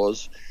 That's where I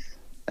was.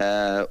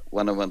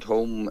 When I went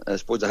home, I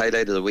suppose the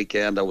highlight of the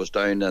weekend, I was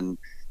down in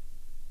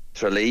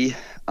Tralee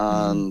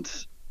and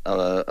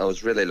I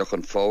was really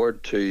looking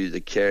forward to the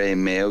Kerry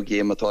Mayo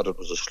game. I thought it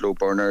was a slow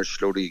burner,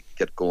 slowly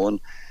get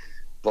going,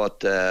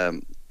 but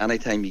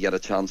anytime you get a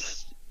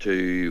chance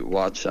to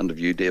watch and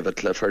view David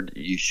Clifford,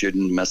 you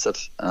shouldn't miss it.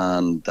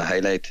 And the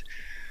highlight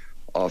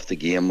of the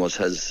game was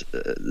his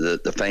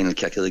the final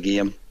kick of the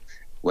game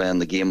when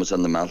the game was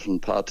in the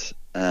melting pot.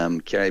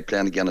 Kerry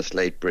playing against a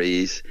slight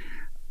breeze.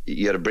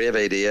 You had a brave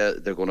idea,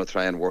 they're going to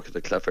try and work at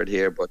the Clifford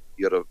here, but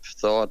you'd have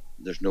thought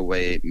there's no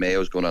way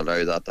Mayo's going to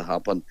allow that to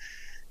happen.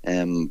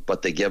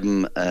 But they give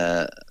him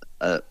a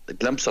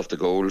glimpse of the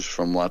goals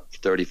from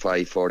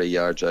 35-40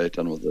 yards out,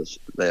 and with his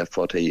left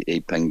foot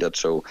he pinged it.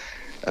 So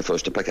if I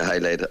was to pick a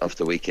highlight of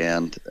the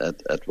weekend,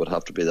 it would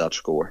have to be that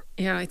score.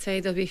 Yeah, I'd say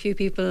there'll be a few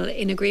people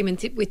in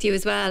agreement with you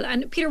as well.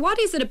 And Peter, what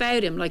is it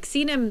about him? Like,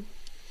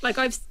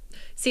 I've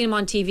seen him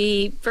on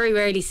TV, very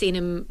rarely seen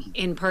him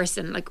in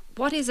person. Like,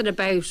 what is it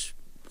about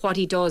what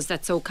he does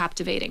that's so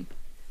captivating?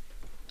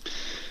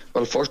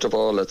 Well, first of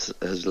all, it's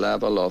his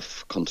level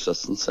of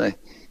consistency.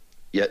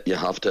 You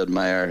have to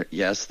admire,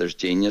 yes, there's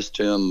genius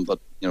to him, but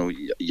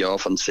you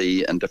often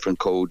see in different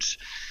codes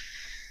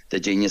the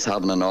genius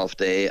having an off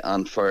day,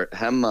 and for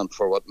him and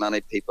for what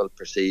many people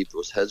perceived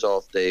was his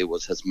off day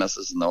was his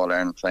misses in the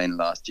All-Ireland final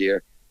last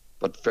year.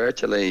 But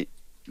virtually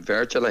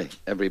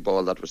every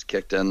ball that was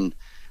kicked in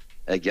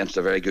against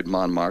a very good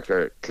man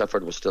marker,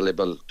 Clifford was still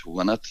able to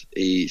win it.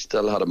 He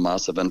still had a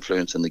massive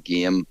influence in the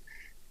game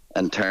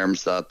in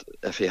terms that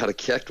if he had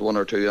kicked one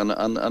or two, and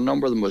a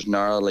number of them was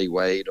narrowly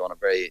wide on a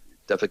very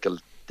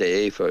difficult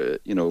day for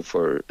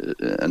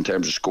in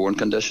terms of scoring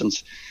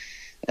conditions,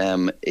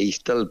 he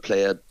still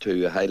played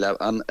to a high level.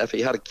 And if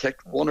he had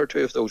kicked one or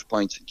two of those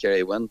points in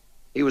Kerry win,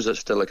 he was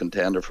still a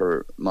contender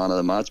for man of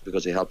the match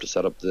because he helped to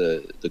set up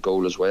the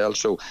goal as well.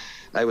 So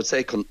I would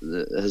say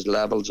his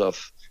levels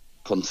of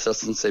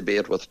consistency, be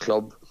it with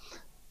club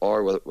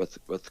or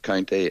with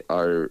county,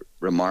 are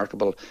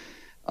remarkable.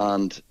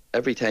 And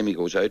every time he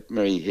goes out,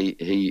 Murray,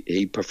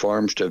 he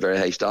performs to a very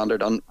high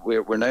standard. And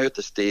we're now at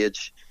the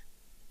stage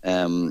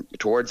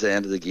towards the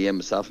end of the game.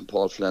 Myself and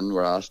Paul Flynn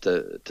were asked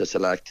to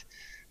select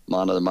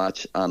man of the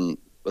match, and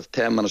with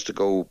 10 minutes to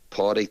go,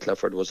 Paddy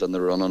Clifford was in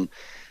the running,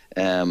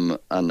 and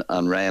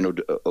Ryan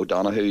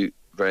O'Donoghue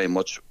very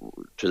much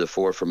to the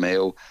fore for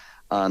Mayo,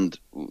 and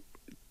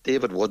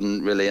David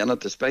wasn't really in it,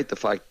 despite the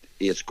fact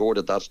he had scored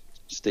at that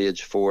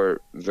stage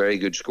 4 very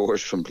good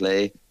scores from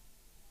play.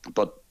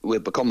 But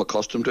we've become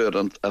accustomed to it,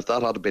 and if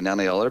that had been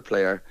any other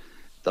player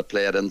that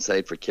played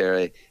inside for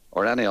Kerry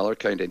or any other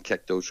county and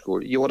kicked those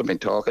scores, you would have been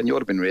talking, you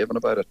would have been raving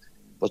about it.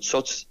 But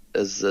such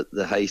is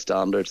the high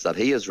standards that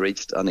he has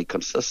reached, and he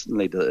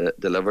consistently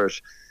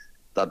delivers,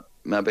 that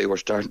maybe we're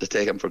starting to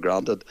take him for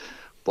granted.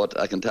 But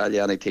I can tell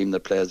you, any team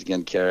that plays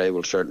against Kerry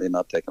will certainly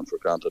not take him for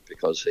granted,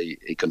 because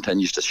he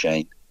continues to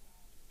shine.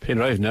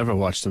 Peter, I've never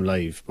watched him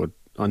live, but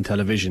on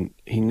television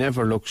he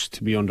never looks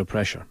to be under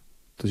pressure.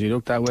 Does he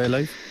look that way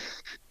live?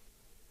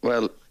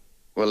 Well,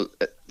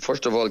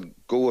 first of all,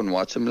 go and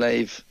watch him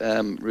live.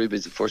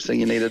 Ruby's the first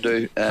thing you need to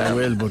do. I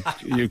will,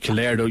 but you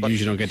Kildare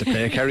usually don't get to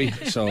play Kerry,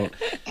 so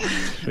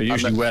they're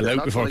usually well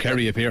out before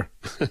Kerry appear.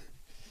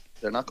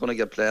 They're not going to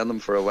get playing them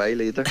for a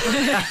while either.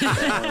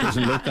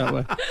 Doesn't look that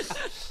way.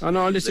 Oh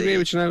no, I'll disagree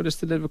with you now.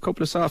 Just have a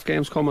couple of soft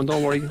games coming.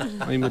 Don't worry,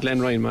 I'm with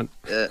Glenn Ryan, man.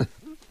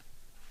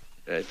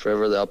 Right,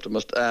 forever the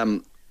optimist.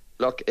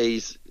 Look,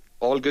 he's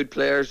all good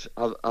players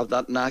have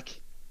that knack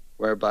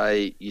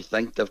whereby you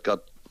think they've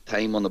got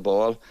time on the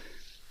ball,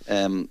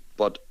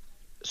 but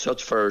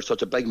for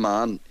such a big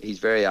man, he's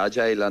very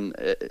agile, and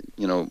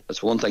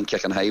it's one thing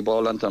kicking high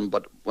ball into him,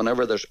 but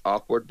whenever there's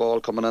awkward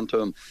ball coming into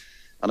him,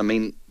 and I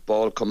mean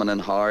ball coming in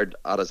hard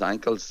at his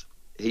ankles,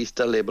 he's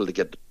still able to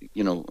get,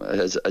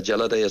 his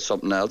agility is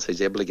something else.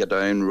 He's able to get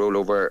down, roll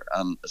over,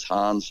 and his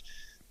hands,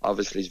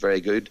 obviously, is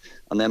very good.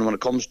 And then when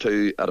it comes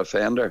to a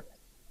defender,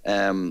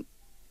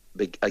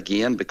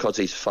 again, because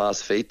he's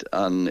fast feet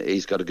and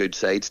he's got a good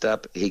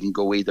sidestep, he can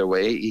go either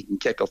way. He can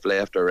kick off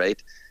left or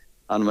right.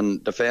 And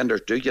when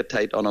defenders do get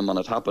tight on him, and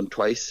it happened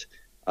twice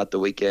at the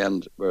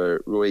weekend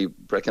where Rory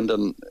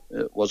Brickenden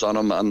was on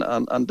him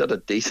and did a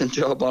decent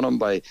job on him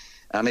by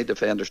any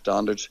defender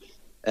standards,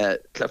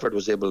 Clifford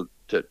was able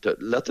to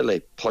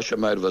literally push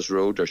him out of his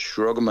road or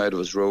shrug him out of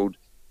his road.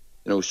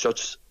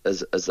 Such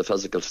as the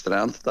physical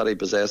strength that he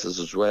possesses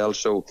as well.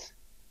 So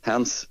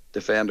hence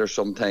defenders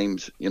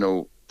sometimes,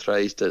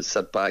 tries to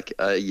sit back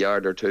a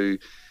yard or two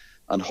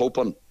and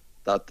hoping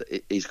that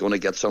he's going to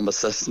get some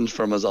assistance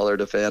from his other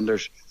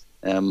defenders.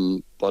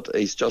 But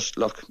he's just,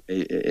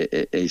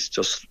 he's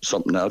just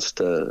something else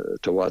to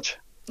watch.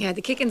 Yeah,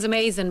 the kicking's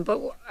amazing,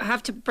 but I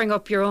have to bring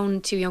up your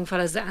own two young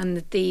fellas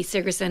and the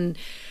Sigerson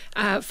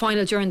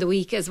final during the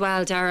week as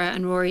well, Dara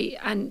and Rory,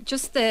 and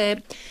just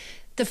the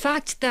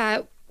fact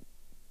that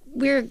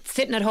we're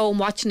sitting at home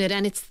watching it,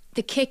 and it's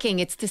the kicking,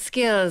 it's the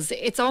skills,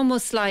 it's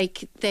almost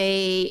like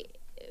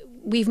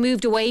we've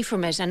moved away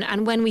from it,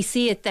 and when we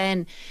see it,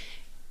 then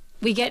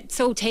we get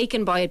so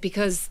taken by it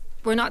because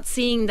we're not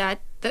seeing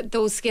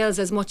those skills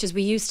as much as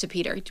we used to.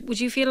 Peter,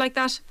 would you feel like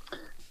that?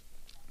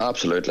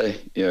 Absolutely,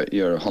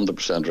 you're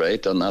 100%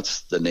 right, and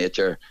that's the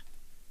nature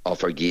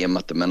of our game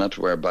at the minute,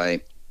 whereby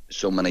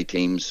so many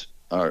teams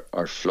are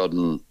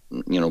flooding,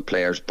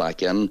 players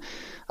back in,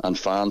 and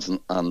fans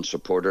and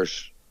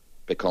supporters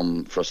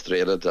become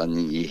frustrated,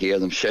 and you hear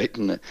them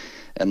shouting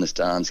in the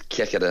stands,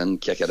 kick it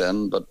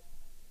in. But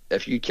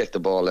if you kick the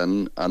ball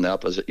in and the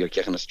opposite, you're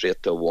kicking it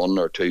straight to one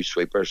or two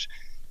sweepers,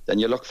 then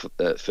you look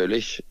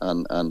foolish,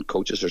 and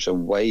coaches are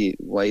saying,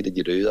 why did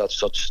you do that?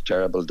 Such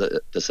terrible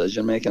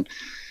decision making.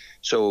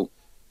 So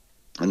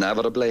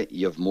inevitably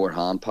you have more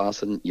hand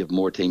passing, you have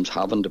more teams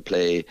having to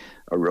play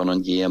a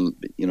running game,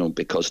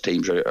 because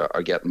teams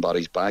are getting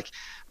bodies back.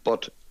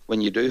 But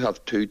when you do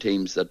have two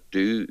teams that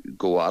do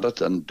go at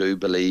it and do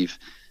believe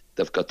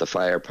they've got the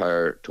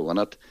firepower to win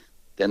it,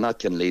 then that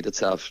can lead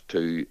itself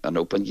to an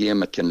open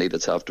game. It can lead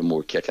itself to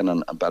more kicking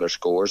and better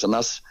scores, and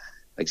that's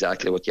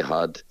exactly what you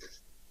had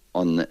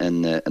in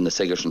the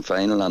Sigerson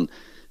final. And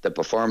the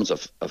performance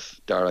of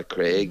Dara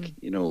Craig,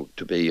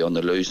 to be on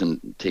the losing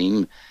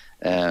team,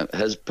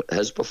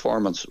 his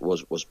performance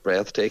was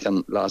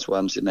breathtaking last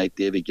Wednesday night.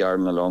 David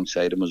Garden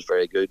alongside him was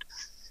very good,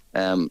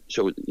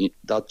 so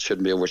that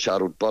shouldn't be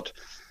overshadowed. But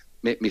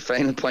my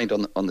final point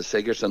on the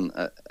Sigerson,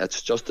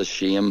 it's just a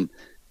shame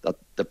that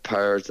the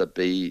powers that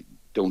be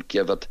don't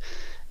give it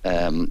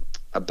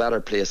a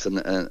better place in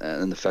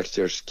the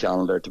fixtures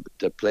calendar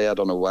to play it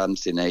on a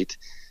Wednesday night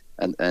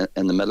and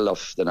in the middle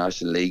of the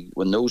National League,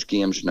 when those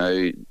games now,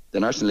 the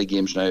National League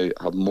games now,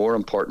 have more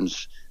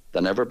importance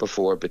than ever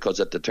before, because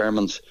it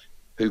determines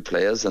who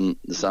plays in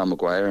the Sam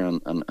Maguire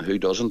and who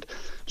doesn't.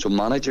 So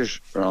managers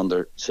are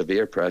under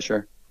severe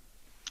pressure.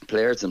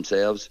 Players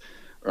themselves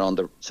are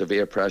under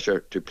severe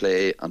pressure to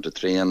play and to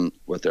train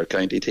with their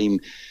county team.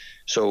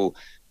 So,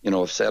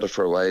 I've said it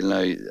for a while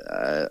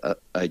now.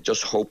 I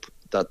just hope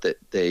that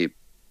they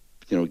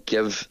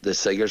give the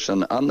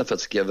Sigerson and the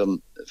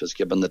Fitzgibbon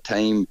the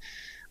time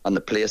and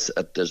the place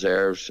it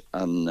deserves,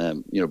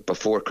 and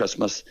before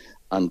Christmas,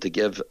 and to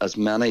give as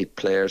many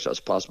players as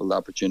possible the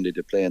opportunity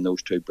to play in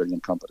those two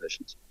brilliant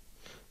competitions.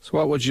 So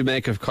what would you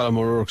make of Colin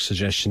O'Rourke's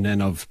suggestion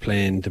then of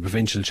playing the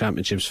provincial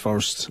championships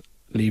first,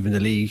 leaving the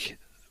league?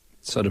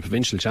 So the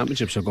provincial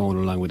championships are going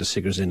along with the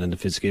Sigerson and the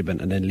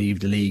Fitzgibbon, and then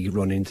leave the league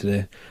run into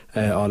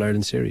the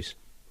All-Ireland series?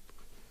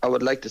 I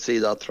would like to see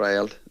that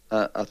trialled.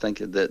 I think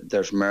that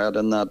there's merit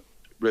in that,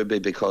 Ruby,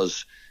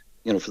 because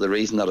for the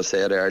reason that I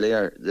said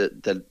earlier,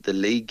 the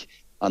league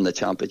and the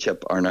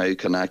championship are now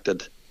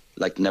connected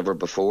like never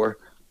before.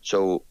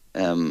 So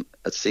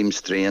it seems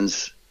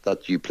strange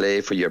that you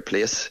play for your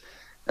place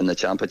in the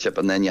championship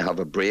and then you have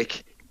a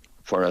break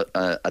for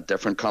a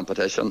different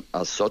competition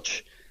as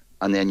such,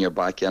 and then you're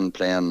back in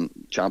playing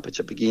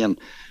championship again.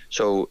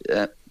 So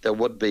there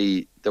would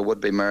be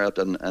merit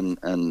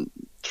in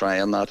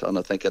trying that, and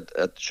I think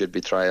it should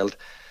be trialled.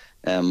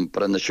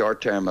 But in the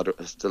short term, I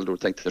still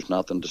don't think there's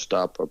nothing to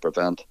stop or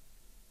prevent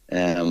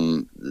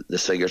the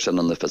Sigerson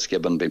and the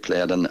Fitzgibbon be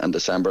played in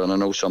December. And I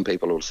know some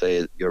people will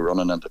say you're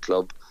running into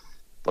club,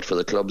 but for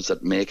the clubs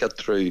that make it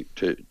through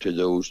to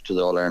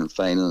the All-Ireland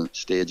final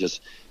stages,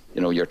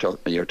 you're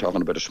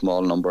talking about a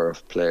small number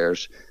of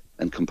players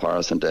in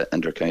comparison to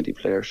inter-county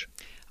players.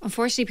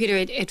 Unfortunately, Peter,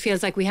 it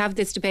feels like we have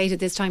this debate at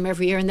this time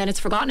every year and then it's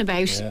forgotten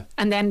about,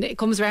 and then it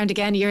comes around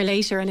again a year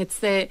later and it's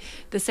the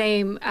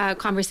same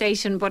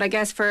conversation. But I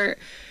guess for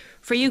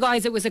you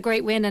guys it was a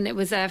great win and it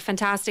was a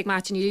fantastic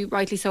match, and you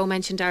rightly so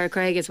mentioned Derek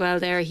Craig as well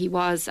there. He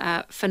was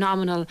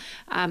phenomenal,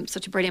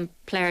 such a brilliant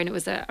player, and it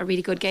was a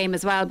really good game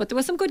as well. But there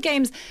were some good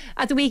games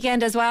at the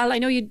weekend as well. I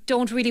know you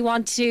don't really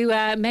want to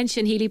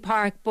mention Healy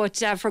Park, but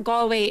for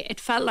Galway it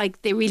felt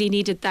like they really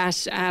needed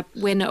that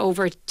win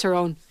over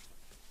Tyrone.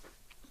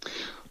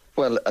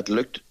 Well, it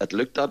looked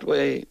that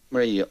way,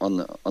 Marie, on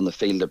the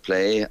field of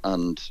play,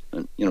 and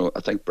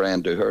I think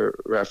Brian Dooher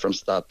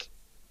referenced that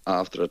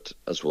after it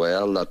as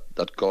well,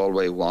 that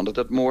Galway wanted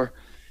it more.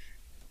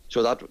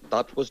 So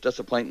that was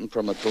disappointing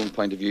from a Tyrone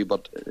point of view,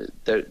 but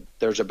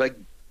there's a big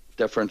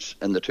difference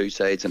in the two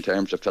sides in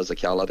terms of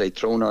physicality.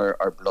 Tyrone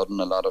are blooding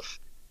a lot of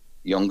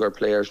younger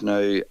players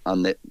now,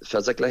 and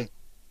physically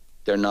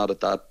they're not at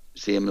that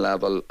same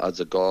level as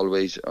the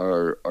Galways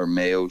or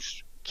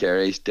Mayos,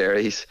 Kerrys,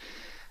 Derrys.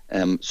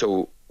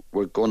 So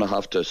we're going to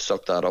have to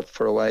suck that up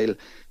for a while.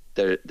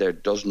 There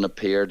doesn't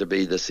appear to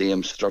be the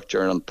same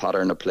structure and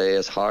pattern of play.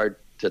 It's hard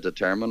to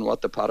determine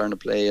what the pattern of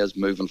play is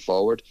moving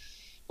forward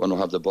when we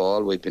have the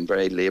ball. We've been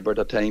very laboured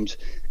at times,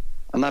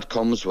 and that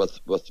comes with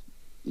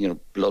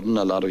blooding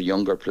a lot of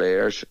younger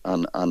players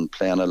and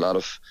playing a lot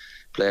of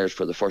players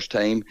for the first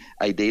time.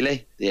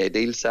 Ideally, the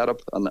ideal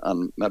setup,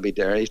 and maybe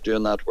Derry's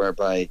doing that,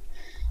 whereby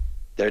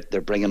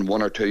they're bringing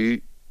one or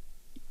two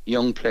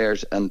young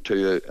players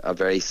into a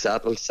very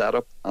settled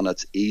setup, and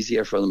it's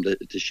easier for them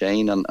to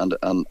shine and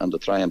to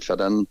try and fit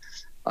in,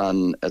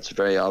 and it's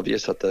very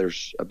obvious that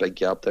there's a big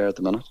gap there at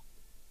the minute.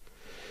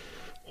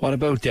 What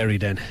about Derry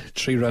then?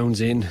 3 rounds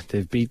in,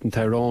 they've beaten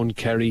Tyrone,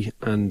 Kerry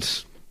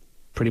and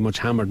pretty much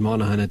hammered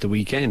Monaghan at the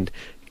weekend.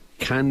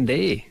 Can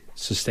they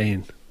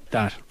sustain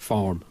that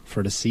form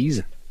for the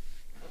season?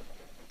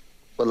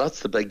 Well,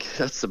 that's the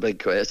big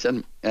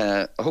question.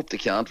 I hope they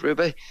can't,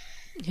 Ruby.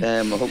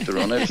 I hope they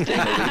run out of steam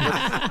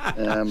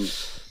a wee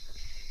bit.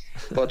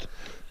 But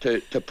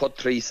to put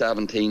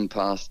 3-17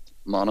 past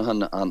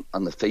Monaghan,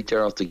 and the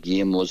feature of the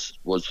game was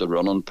the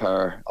running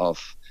power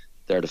of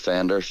their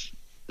defenders.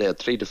 They had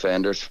 3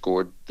 defenders,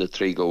 scored the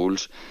 3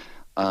 goals,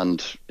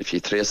 and if you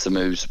trace the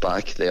moves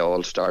back, they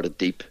all started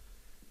deep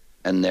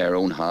in their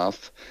own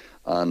half,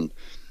 and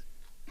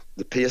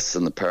the pace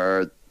and the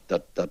power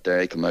that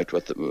Derry come out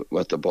with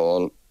the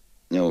ball,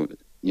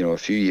 a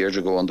few years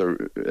ago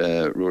under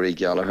Rory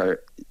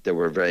Gallagher, they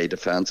were very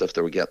defensive.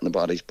 They were getting the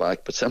bodies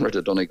back. But similar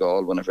to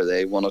Donegal, whenever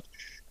they won it,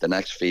 the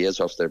next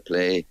phase of their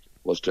play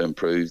was to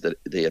improve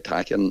the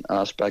attacking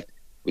aspect.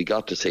 We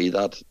got to see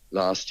that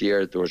last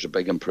year. There was a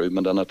big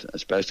improvement in it,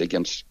 especially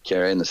against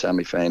Kerry in the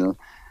semi-final.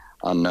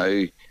 And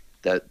now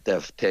that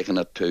they've taken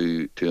it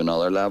to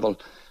another level.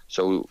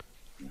 So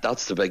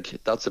that's the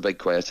big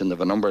question. They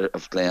have a number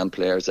of Glen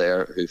players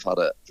there who've had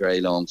a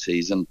very long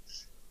season.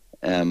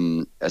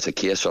 It's a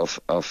case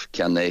of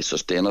can they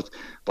sustain it,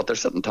 but they're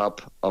sitting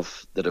top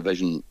of the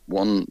Division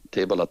 1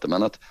 table at the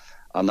minute,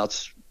 and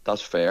that's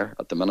fair.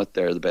 At the minute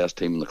they're the best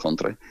team in the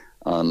country,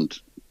 and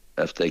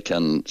if they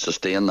can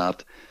sustain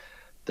that,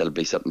 they'll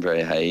be sitting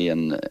very high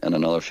in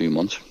another few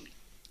months.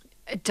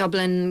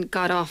 Dublin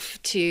got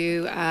off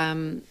the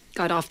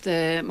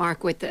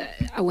mark with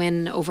a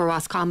win over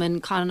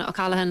Roscommon. Colin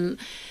O'Callaghan,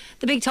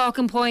 the big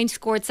talking point,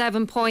 scored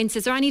 7 points.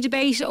 Is there any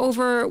debate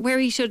over where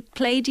he should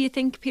play, do you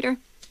think, Peter?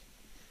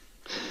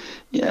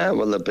 Yeah,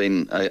 well, they've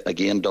been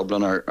again.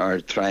 Dublin are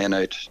trying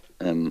out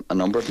a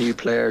number of new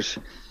players.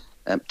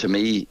 To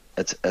me,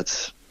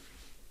 it's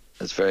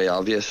very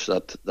obvious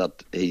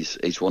that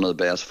he's one of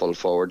the best full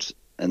forwards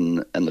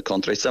in the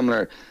country.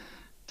 Similar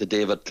to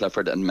David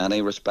Clifford in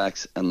many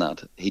respects, in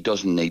that he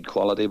doesn't need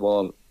quality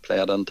ball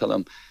played into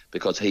him,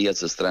 because he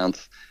has the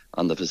strength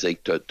and the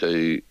physique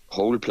to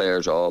hold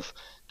players off,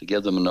 to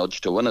give them a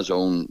nudge, to win his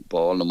own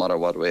ball no matter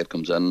what way it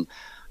comes in.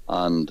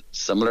 And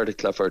similar to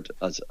Clifford,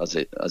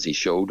 as he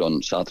showed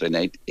on Saturday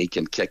night, he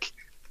can kick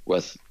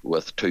with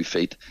 2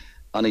 feet,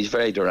 and he's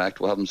very direct.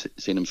 We haven't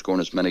seen him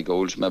scoring as many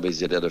goals maybe as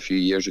he did a few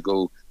years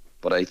ago,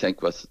 but I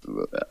think with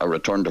a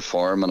return to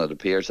form, and it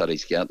appears that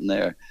he's getting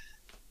there,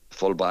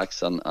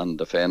 full-backs and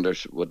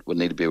defenders would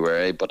need to be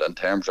wary. But in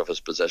terms of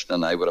his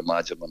positioning, I would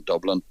imagine when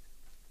Dublin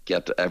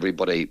get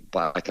everybody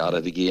back at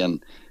it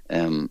again,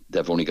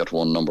 they've only got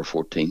one number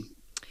 14.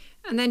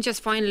 And then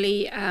just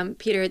finally,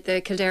 Peter,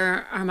 the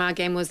Kildare-Armagh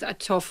game was a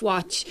tough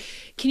watch.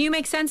 Can you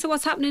make sense of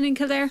what's happening in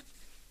Kildare?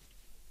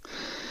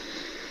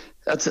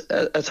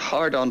 It's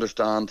hard to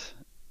understand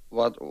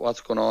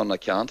what's going on. I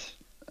can't.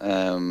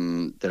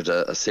 There's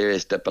a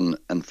serious dip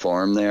in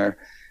form there.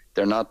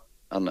 They're not,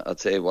 and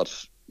I'd say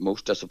what's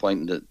most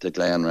disappointing to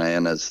Glen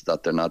Ryan is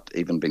that they're not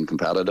even being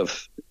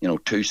competitive.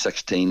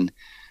 2-16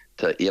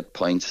 to 8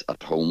 points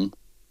at home.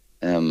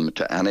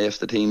 To any of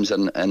the teams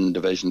in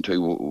Division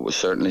 2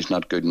 certainly is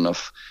not good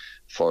enough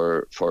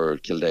for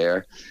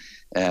Kildare.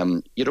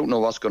 You don't know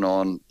what's going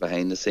on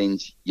behind the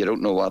scenes. You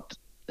don't know what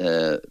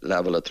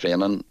level of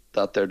training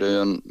that they're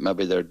doing.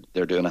 Maybe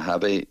they're doing a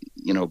heavy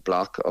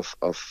block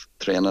of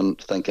training,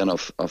 thinking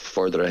of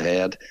further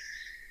ahead.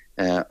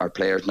 Are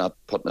players not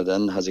putting it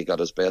in? Has he got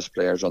his best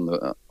players on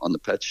the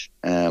pitch?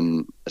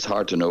 It's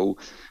hard to know,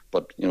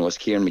 but as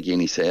Kieran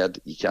McGeeney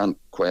said, you can't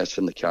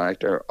question the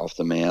character of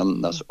the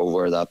men that's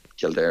over that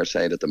Kildare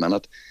side at the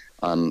minute.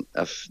 And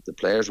if the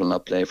players will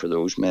not play for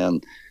those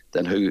men,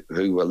 then who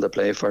will they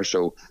play for?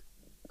 So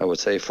I would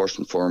say first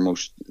and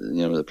foremost,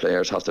 the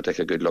players have to take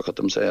a good look at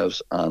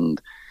themselves,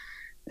 and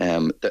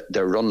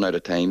they're running out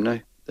of time now.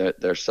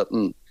 They're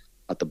sitting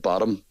at the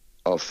bottom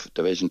of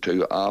Division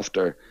 2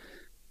 after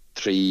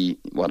three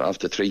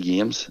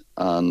games,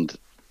 and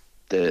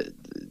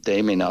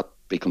they may not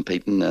be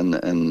competing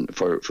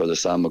for the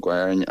Sam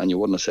Maguire, and you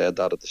wouldn't have said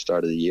that at the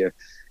start of the year.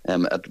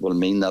 It will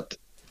mean that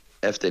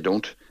if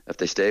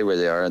they stay where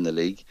they are in the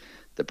league,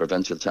 the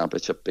provincial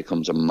championship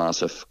becomes a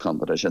massive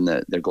competition.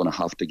 They're going to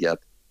have to get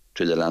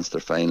to the Leinster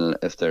final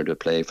if they're to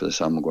play for the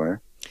Sam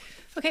Maguire.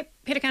 Okay,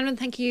 Peter Canavan,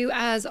 thank you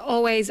as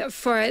always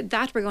for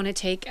that. We're going to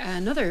take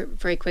another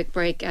very quick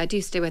break.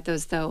 Do stay with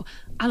us though.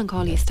 Alan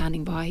Cawley is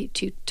standing by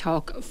to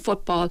talk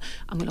football,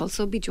 and we'll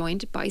also be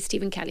joined by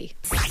Stephen Kelly.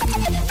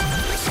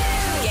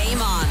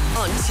 Game on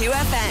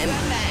 2FM.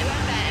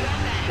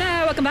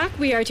 Now, welcome back.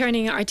 We are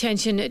turning our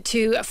attention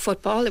to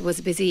football. It was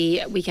a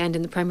busy weekend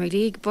in the Premier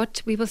League,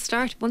 but we will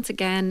start once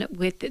again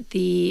with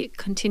the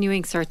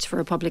continuing search for a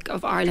Republic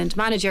of Ireland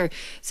manager.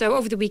 So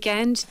over the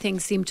weekend,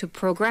 things seemed to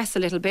progress a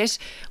little bit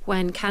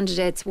when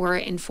candidates were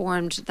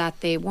informed that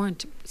they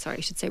weren't,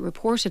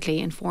 reportedly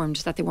informed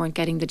that they weren't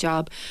getting the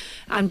job.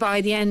 And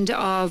by the end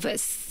of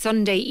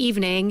Sunday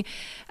evening,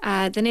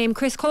 the name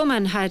Chris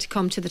Coleman had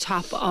come to the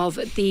top of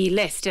the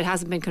list. It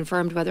hasn't been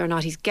confirmed whether or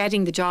not he's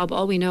getting the job.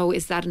 All we know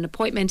is that an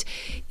appointment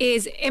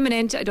is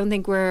imminent. I don't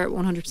think we're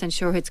 100%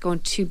 sure who it's going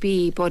to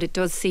be, but it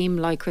does seem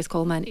like Chris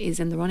Coleman is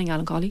in the running.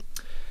 Alan Cawley?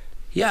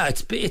 Yeah,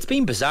 it's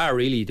been bizarre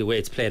really the way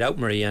it's played out,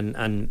 Marie,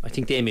 and I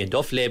think Damien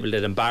Duff labelled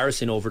it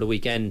embarrassing over the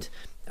weekend,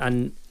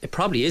 and it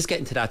probably is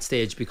getting to that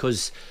stage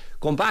because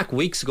going back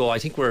weeks ago, I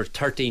think we're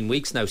 13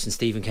 weeks now since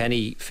Stephen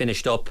Kenny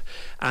finished up,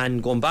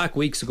 and going back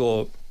weeks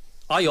ago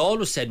I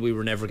always said we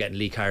were never getting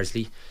Lee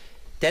Carsley.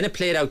 Then it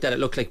played out that it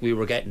looked like we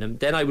were getting him.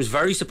 Then I was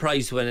very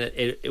surprised when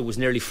it was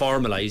nearly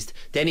formalised.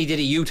 Then he did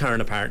a U-turn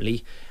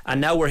apparently,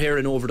 and now we're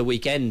hearing over the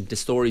weekend the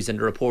stories and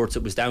the reports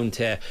it was down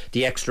to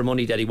the extra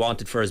money that he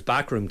wanted for his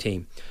backroom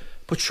team.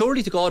 But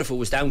surely to God, if it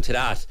was down to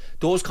that,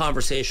 those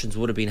conversations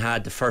would have been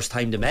had the first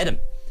time they met him.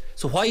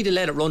 So why they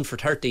let it run for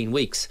 13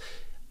 weeks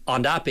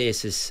on that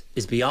basis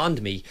is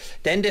beyond me.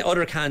 Then the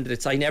other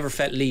candidates, I never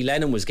felt Lee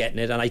Lennon was getting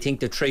it, and I think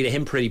they treated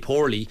him pretty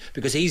poorly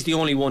because he's the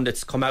only one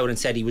that's come out and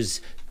said he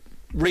was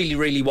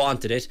really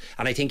wanted it,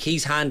 and I think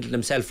he's handled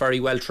himself very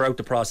well throughout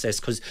the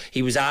process because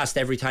he was asked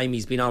every time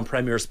he's been on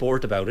Premier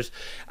Sport about it,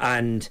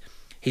 and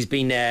he's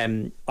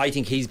been I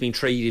think he's been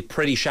treated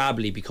pretty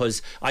shabbily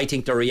because I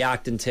think they're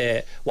reacting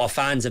to what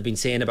fans have been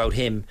saying about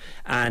him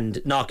and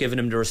not giving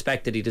him the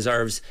respect that he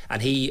deserves,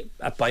 and he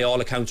by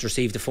all accounts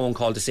received a phone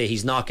call to say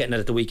he's not getting it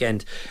at the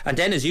weekend. And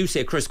then, as you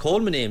say, Chris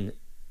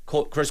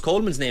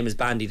Coleman's name is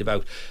bandied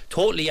about,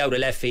 totally out of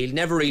left field,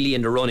 never really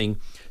in the running.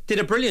 Did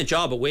a brilliant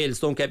job at Wales,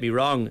 don't get me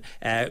wrong,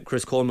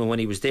 Chris Coleman, when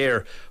he was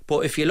there,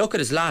 but if you look at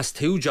his last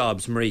two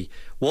jobs, Marie,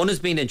 one has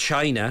been in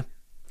China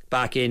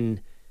back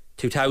in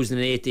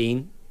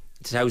 2018,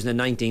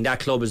 2019. That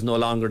club is no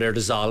longer there,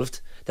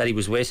 dissolved, that he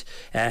was with,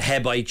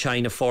 Hebei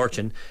China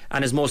Fortune,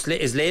 and his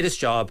latest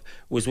job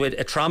was with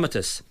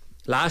Atromitis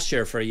last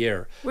year for a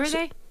year. Where are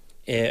they?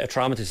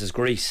 Atromitis is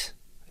Greece,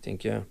 I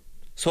think. Yeah.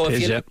 So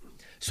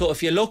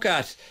if you look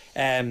at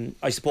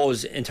I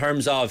suppose in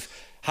terms of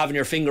having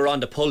your finger on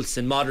the pulse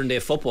in modern day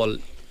football,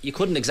 you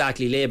couldn't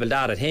exactly label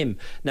that at him.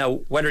 Now,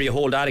 whether you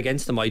hold that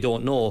against him, I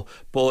don't know,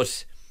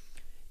 but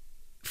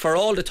for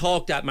all the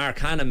talk that Mark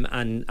Hannam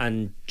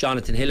and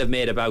Jonathan Hill have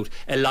made about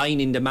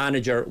aligning the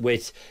manager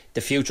with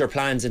the future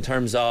plans in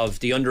terms of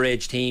the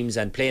underage teams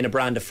and playing a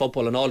brand of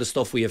football and all the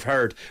stuff we have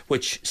heard,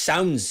 which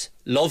sounds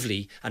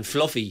lovely and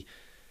fluffy,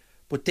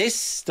 but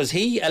does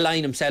he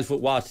align himself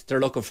with what they're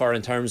looking for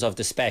in terms of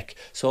the spec?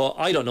 So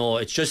I don't know.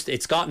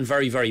 It's gotten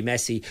very, very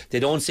messy. They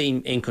don't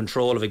seem in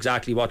control of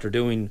exactly what they're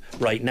doing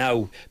right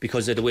now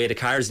because of the way the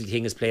Carsley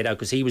thing has played out,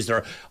 because he was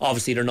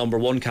obviously their number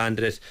one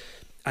candidate,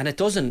 and it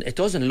doesn't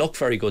look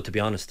very good, to be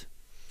honest.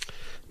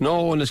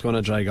 No one is going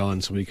to drag on,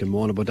 so we can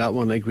moan about that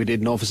one like we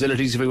did no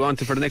facilities if we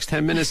wanted for the next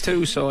 10 minutes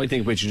too. So I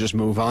think we should just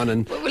move on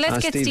and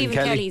let's get Stephen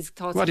Kelly's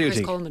thoughts on Chris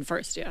think? Coleman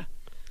first.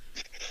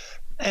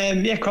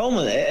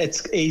 Coleman,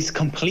 he's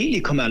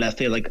completely come out left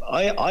field. Like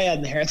I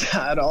hadn't heard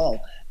that at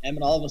all, and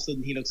all of a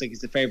sudden he looks like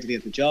he's the favourite to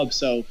get the job.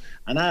 So,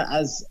 and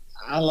as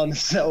Alan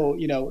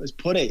has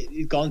put it,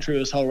 he's gone through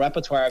his whole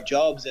repertoire of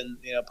jobs, and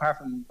apart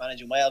from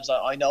managing Wales,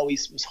 I know he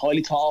was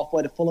highly thought of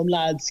by the Fulham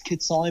lads.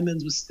 Kit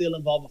Simons was still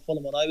involved with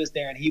Fulham when I was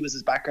there, and he was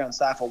his background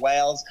staff for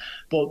Wales.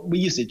 But we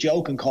used to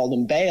joke and call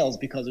them Bales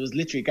because it was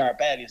literally Gareth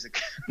Bale. He was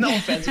like, no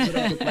offence to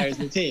the other players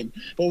in the team,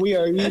 but we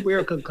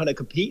were kind of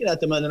competing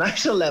at them on the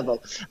national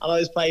level, and I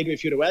was playing with a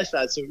few of the Welsh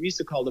lads, so we used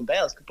to call them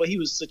Bales. But he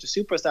was such a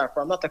superstar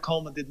for him. Not that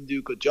Coleman didn't do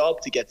a good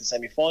job to get to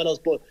semi-finals,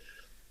 but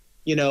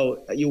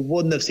you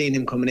wouldn't have seen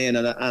him coming in,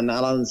 and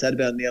Alan said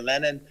about Neil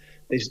Lennon.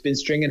 they've been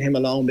stringing him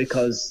along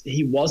because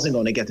he wasn't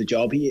going to get the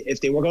job. If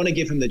they were going to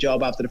give him the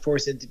job after the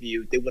first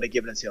interview, they would have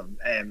given it to him.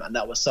 And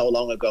that was so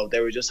long ago.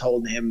 They were just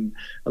holding him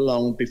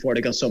along before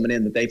they got someone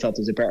in that they felt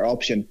was a better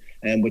option,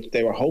 which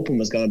they were hoping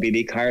was going to be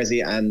Lee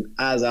Carsey. And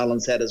as Alan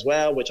said as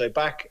well, which I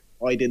back,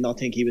 I did not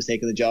think he was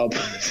taking the job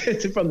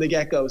from the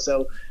get-go.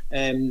 So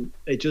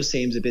it just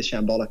seems a bit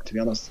shambolic, to be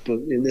honest. But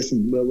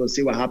listen, we'll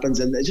see what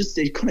happens. And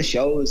it kind of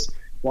shows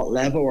what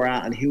level we're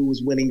at and who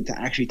was willing to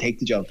actually take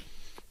the job.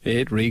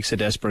 It reeks of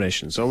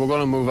desperation. So we're going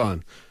to move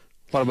on.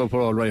 What about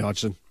poor old Roy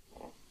Hodgson?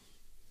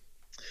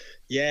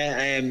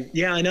 Yeah,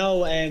 I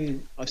know.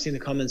 I've seen the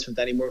comments from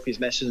Danny Murphy's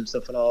message and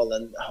stuff and all,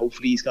 and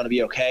hopefully he's going to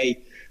be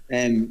okay.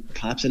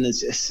 Clapson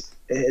is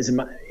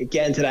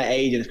getting to that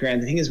age in his career.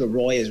 And the thing is with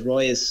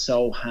Roy is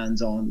so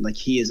hands-on. Like,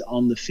 he is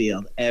on the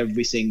field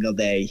every single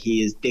day.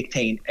 He is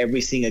dictating every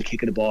single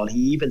kick of the ball. He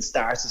even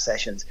starts the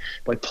sessions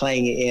by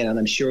playing it in, and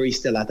I'm sure he's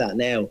still at that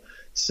now.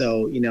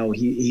 So,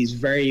 he's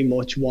very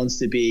much wants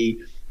to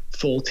be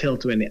full tilt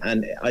to him,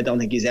 and I don't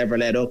think he's ever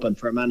let up. And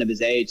for a man of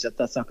his age,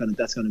 that's not going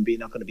to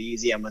be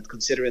easy. And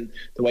considering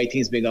the way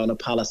things been going at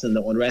Palace and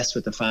the unrest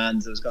with the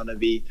fans, it was going to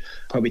be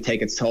probably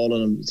take its toll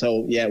on him.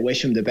 So yeah,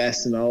 wish him the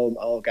best and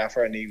all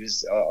gaffer. And he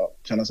was,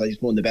 honestly, he's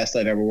one of the best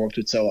I've ever worked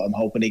with. So I'm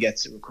hoping he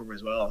gets to recover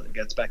as well and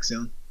gets back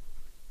soon.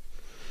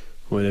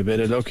 With a bit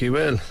of luck, he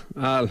will.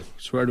 Al,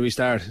 so where do we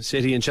start?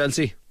 City and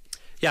Chelsea.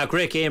 Yeah,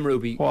 great game,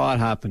 Ruby. What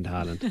happened,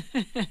 Haaland?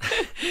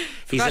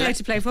 He's allowed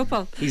to play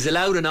football. He's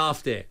allowed an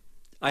off day.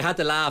 I had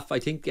to laugh. I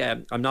think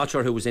I'm not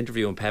sure who was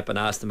interviewing Pep and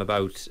asked him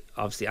about,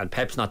 obviously, and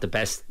Pep's not the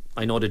best,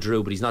 I know the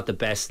Drew, but he's not the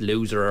best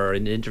loser or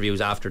in interviews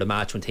after the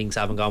match when things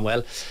haven't gone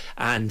well.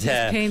 And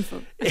it's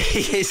painful.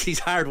 He's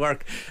hard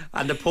work,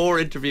 and the poor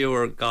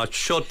interviewer got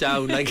shut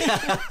down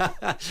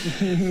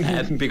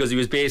because he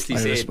was basically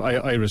saying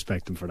I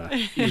respect him for that.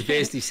 He was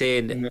basically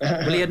saying,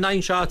 well, he had 9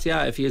 shots.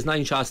 Yeah, if he has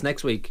 9 shots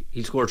next week,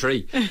 he'll score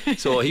 3.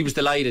 So he was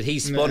delighted. He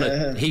spun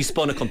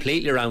it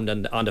completely around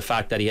on the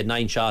fact that he had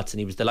 9 shots, and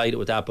he was delighted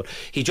with that. But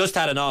he just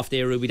had an off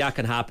day, Ruby. That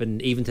can happen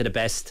even to the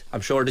best,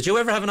 I'm sure. Did you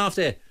ever have an off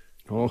day?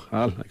 Oh,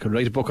 Al, I could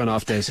write a book on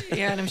off days.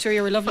 Yeah, and I'm sure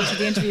you were lovely to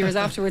the interviewers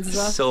afterwards as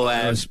well. So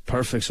it was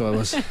perfect, so I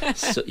was.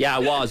 Yeah,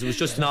 it was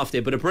just an off day,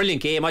 but a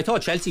brilliant game. I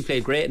thought Chelsea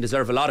played great and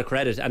deserve a lot of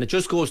credit, and it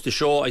just goes to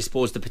show, I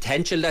suppose, the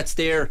potential that's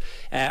there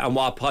and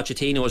what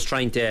Pochettino is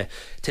trying to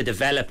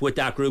develop with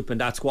that group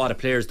and that squad of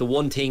players. The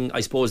one thing,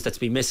 I suppose, that's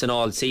been missing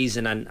all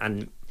season,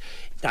 and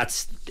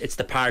it's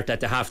the part that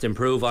they have to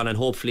improve on, and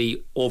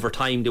hopefully over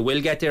time they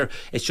will get there.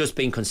 It's just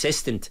being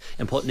consistent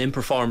and putting in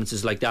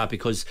performances like that,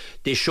 because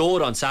they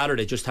showed on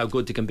Saturday just how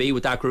good they can be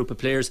with that group of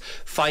players.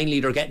 Finally,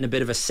 they're getting a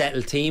bit of a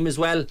settled team as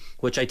well,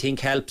 which I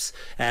think helps,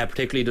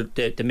 particularly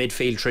the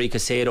midfield three,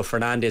 Caicedo,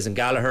 Fernandes and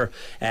Gallagher.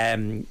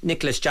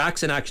 Nicholas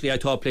Jackson, actually, I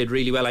thought played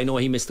really well. I know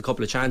he missed a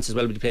couple of chances as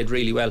well, but he played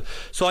really well.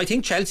 So I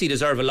think Chelsea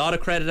deserve a lot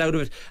of credit out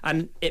of it,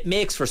 and it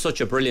makes for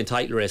such a brilliant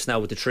title race now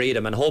with the three of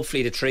them, and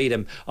hopefully the three of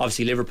them,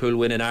 obviously Liverpool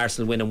winning,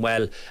 Arsenal winning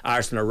well,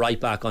 Arsenal are right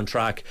back on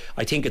track.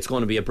 I think it's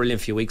going to be a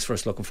brilliant few weeks for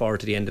us, looking forward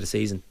to the end of the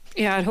season.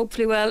 Yeah, it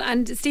hopefully will.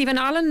 And Stephen,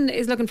 Allen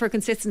is looking for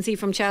consistency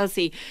from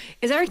Chelsea.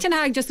 Is Eric Ten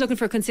Hag just looking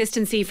for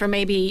consistency for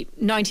maybe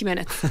 90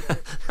 minutes?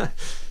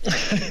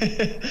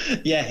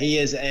 Yeah, he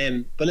is.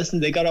 But listen,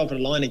 they got over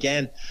the line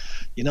again.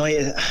 You know,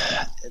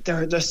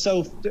 they're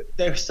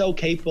so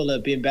capable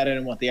of being better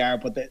than what they are,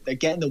 but they're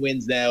getting the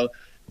wins now.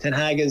 Ten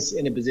Hag is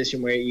in a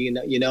position where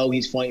you know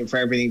he's fighting for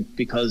everything,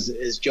 because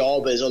his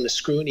job is under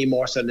scrutiny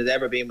more so than it's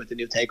ever been with the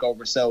new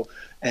takeover. So,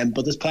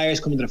 but there's players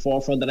coming to the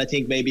forefront, and I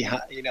think maybe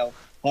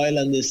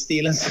Haaland is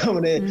stealing some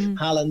of the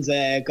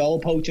Haaland's goal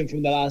poaching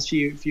from the last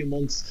few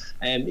months.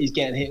 He's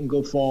getting hit in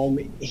good form.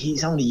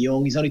 He's only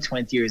young. He's only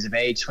 20 years of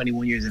age,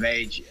 21 years of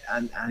age,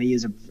 and he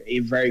is a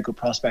very good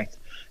prospect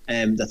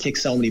that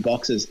ticks so many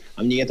boxes.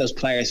 I mean, you get those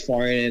players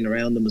firing in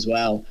around them as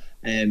well.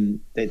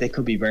 They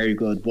could be very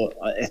good, but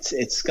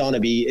it's gonna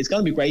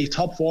be great.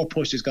 Top 4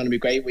 push is gonna be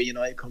great where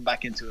United come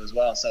back into it as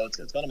well, so it's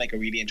gonna make it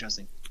really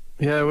interesting.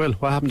 Yeah, well,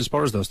 what happened to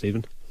Spurs though,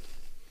 Stephen?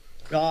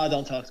 Oh,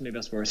 don't talk to me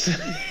about Spurs.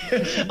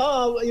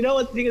 Oh, you know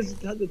what the thing is,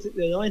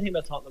 the only thing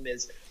about Tottenham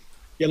is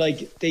you're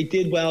like, they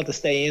did well to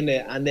stay in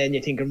it, and then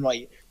you're thinking,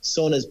 right,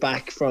 Son is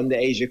back from the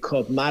Asia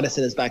Cup,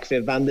 Maddison is back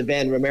fit, Van de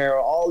Ven,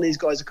 Romero, all these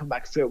guys have come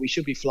back fit, we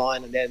should be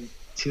flying, and then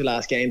 2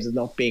 last games has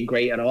not been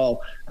great at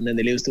all, and then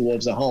they lose to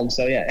Wolves at home.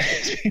 So yeah,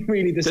 it's been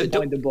really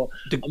disappointing.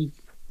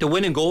 The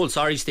winning goal,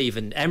 sorry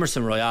Stephen,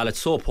 Emerson Royale, it's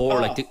so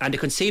poor, and they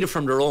conceded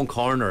from their own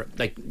corner.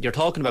 Like, you're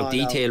talking about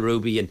detail, no.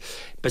 Ruby, and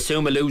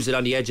Basuma lose it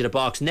on the edge of the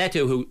box.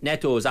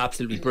 Neto is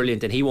absolutely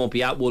brilliant, and he won't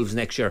be at Wolves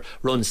next year,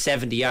 runs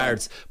 70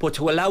 yards, but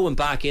to allow him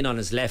back in on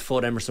his left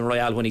foot, Emerson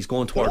Royale, when he's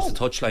going towards the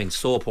touchline,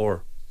 so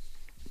poor.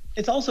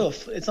 It's also,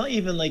 it's not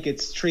even like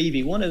it's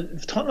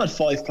 3v1. Tottenham had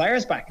 5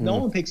 players back. No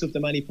one picks up the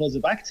man he pulls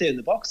it back to in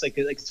the box. Like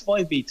it's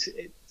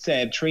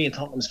 5v3 in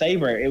Tottenham's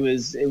favour. It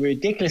was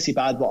ridiculously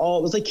bad, but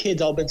it was like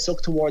kids all been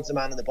sucked towards the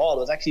man in the ball.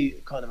 It was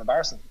actually kind of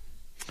embarrassing.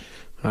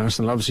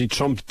 Arsenal obviously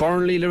trumped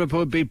Burnley.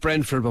 Liverpool beat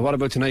Brentford. But what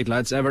about tonight,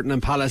 lads? Everton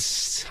and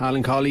Palace.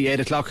 Alan Cawley, 8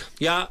 o'clock.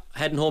 Yeah,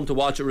 heading home to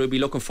watch it, Ruby.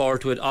 Looking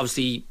forward to it.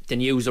 Obviously, the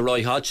news of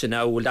Roy Hodgson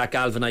now, will that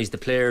galvanise the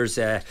players?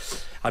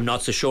 I'm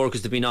not so sure,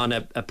 because they've been on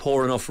a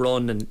poor enough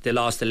run, and they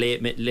lost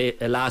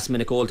a last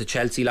minute goal to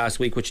Chelsea last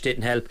week, which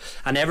didn't help.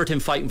 And Everton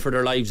fighting for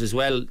their lives as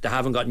well. They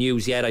haven't got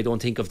news yet, I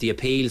don't think, of the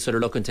appeal, so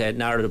they're looking to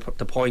narrow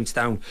the points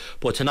down.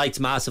 But tonight's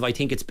massive. I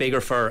think it's bigger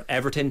for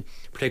Everton,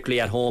 particularly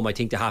at home. I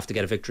think they have to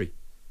get a victory.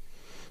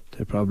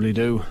 They probably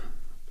do.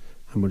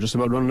 And we're just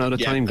about running out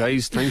of time,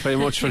 guys. Thanks very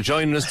much for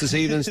joining us this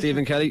evening.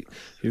 Stephen Kelly,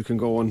 you can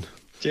go and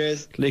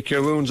cheers, lick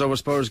your wounds over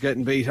Spurs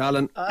getting beat.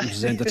 Alan, this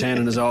is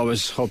entertaining as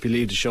always. Hope you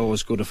leave the show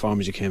as good a form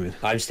as you came in.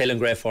 I'm still in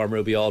great form,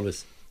 Ruby,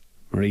 always.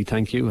 Marie,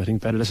 thank you. I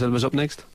think Better Silva's up next.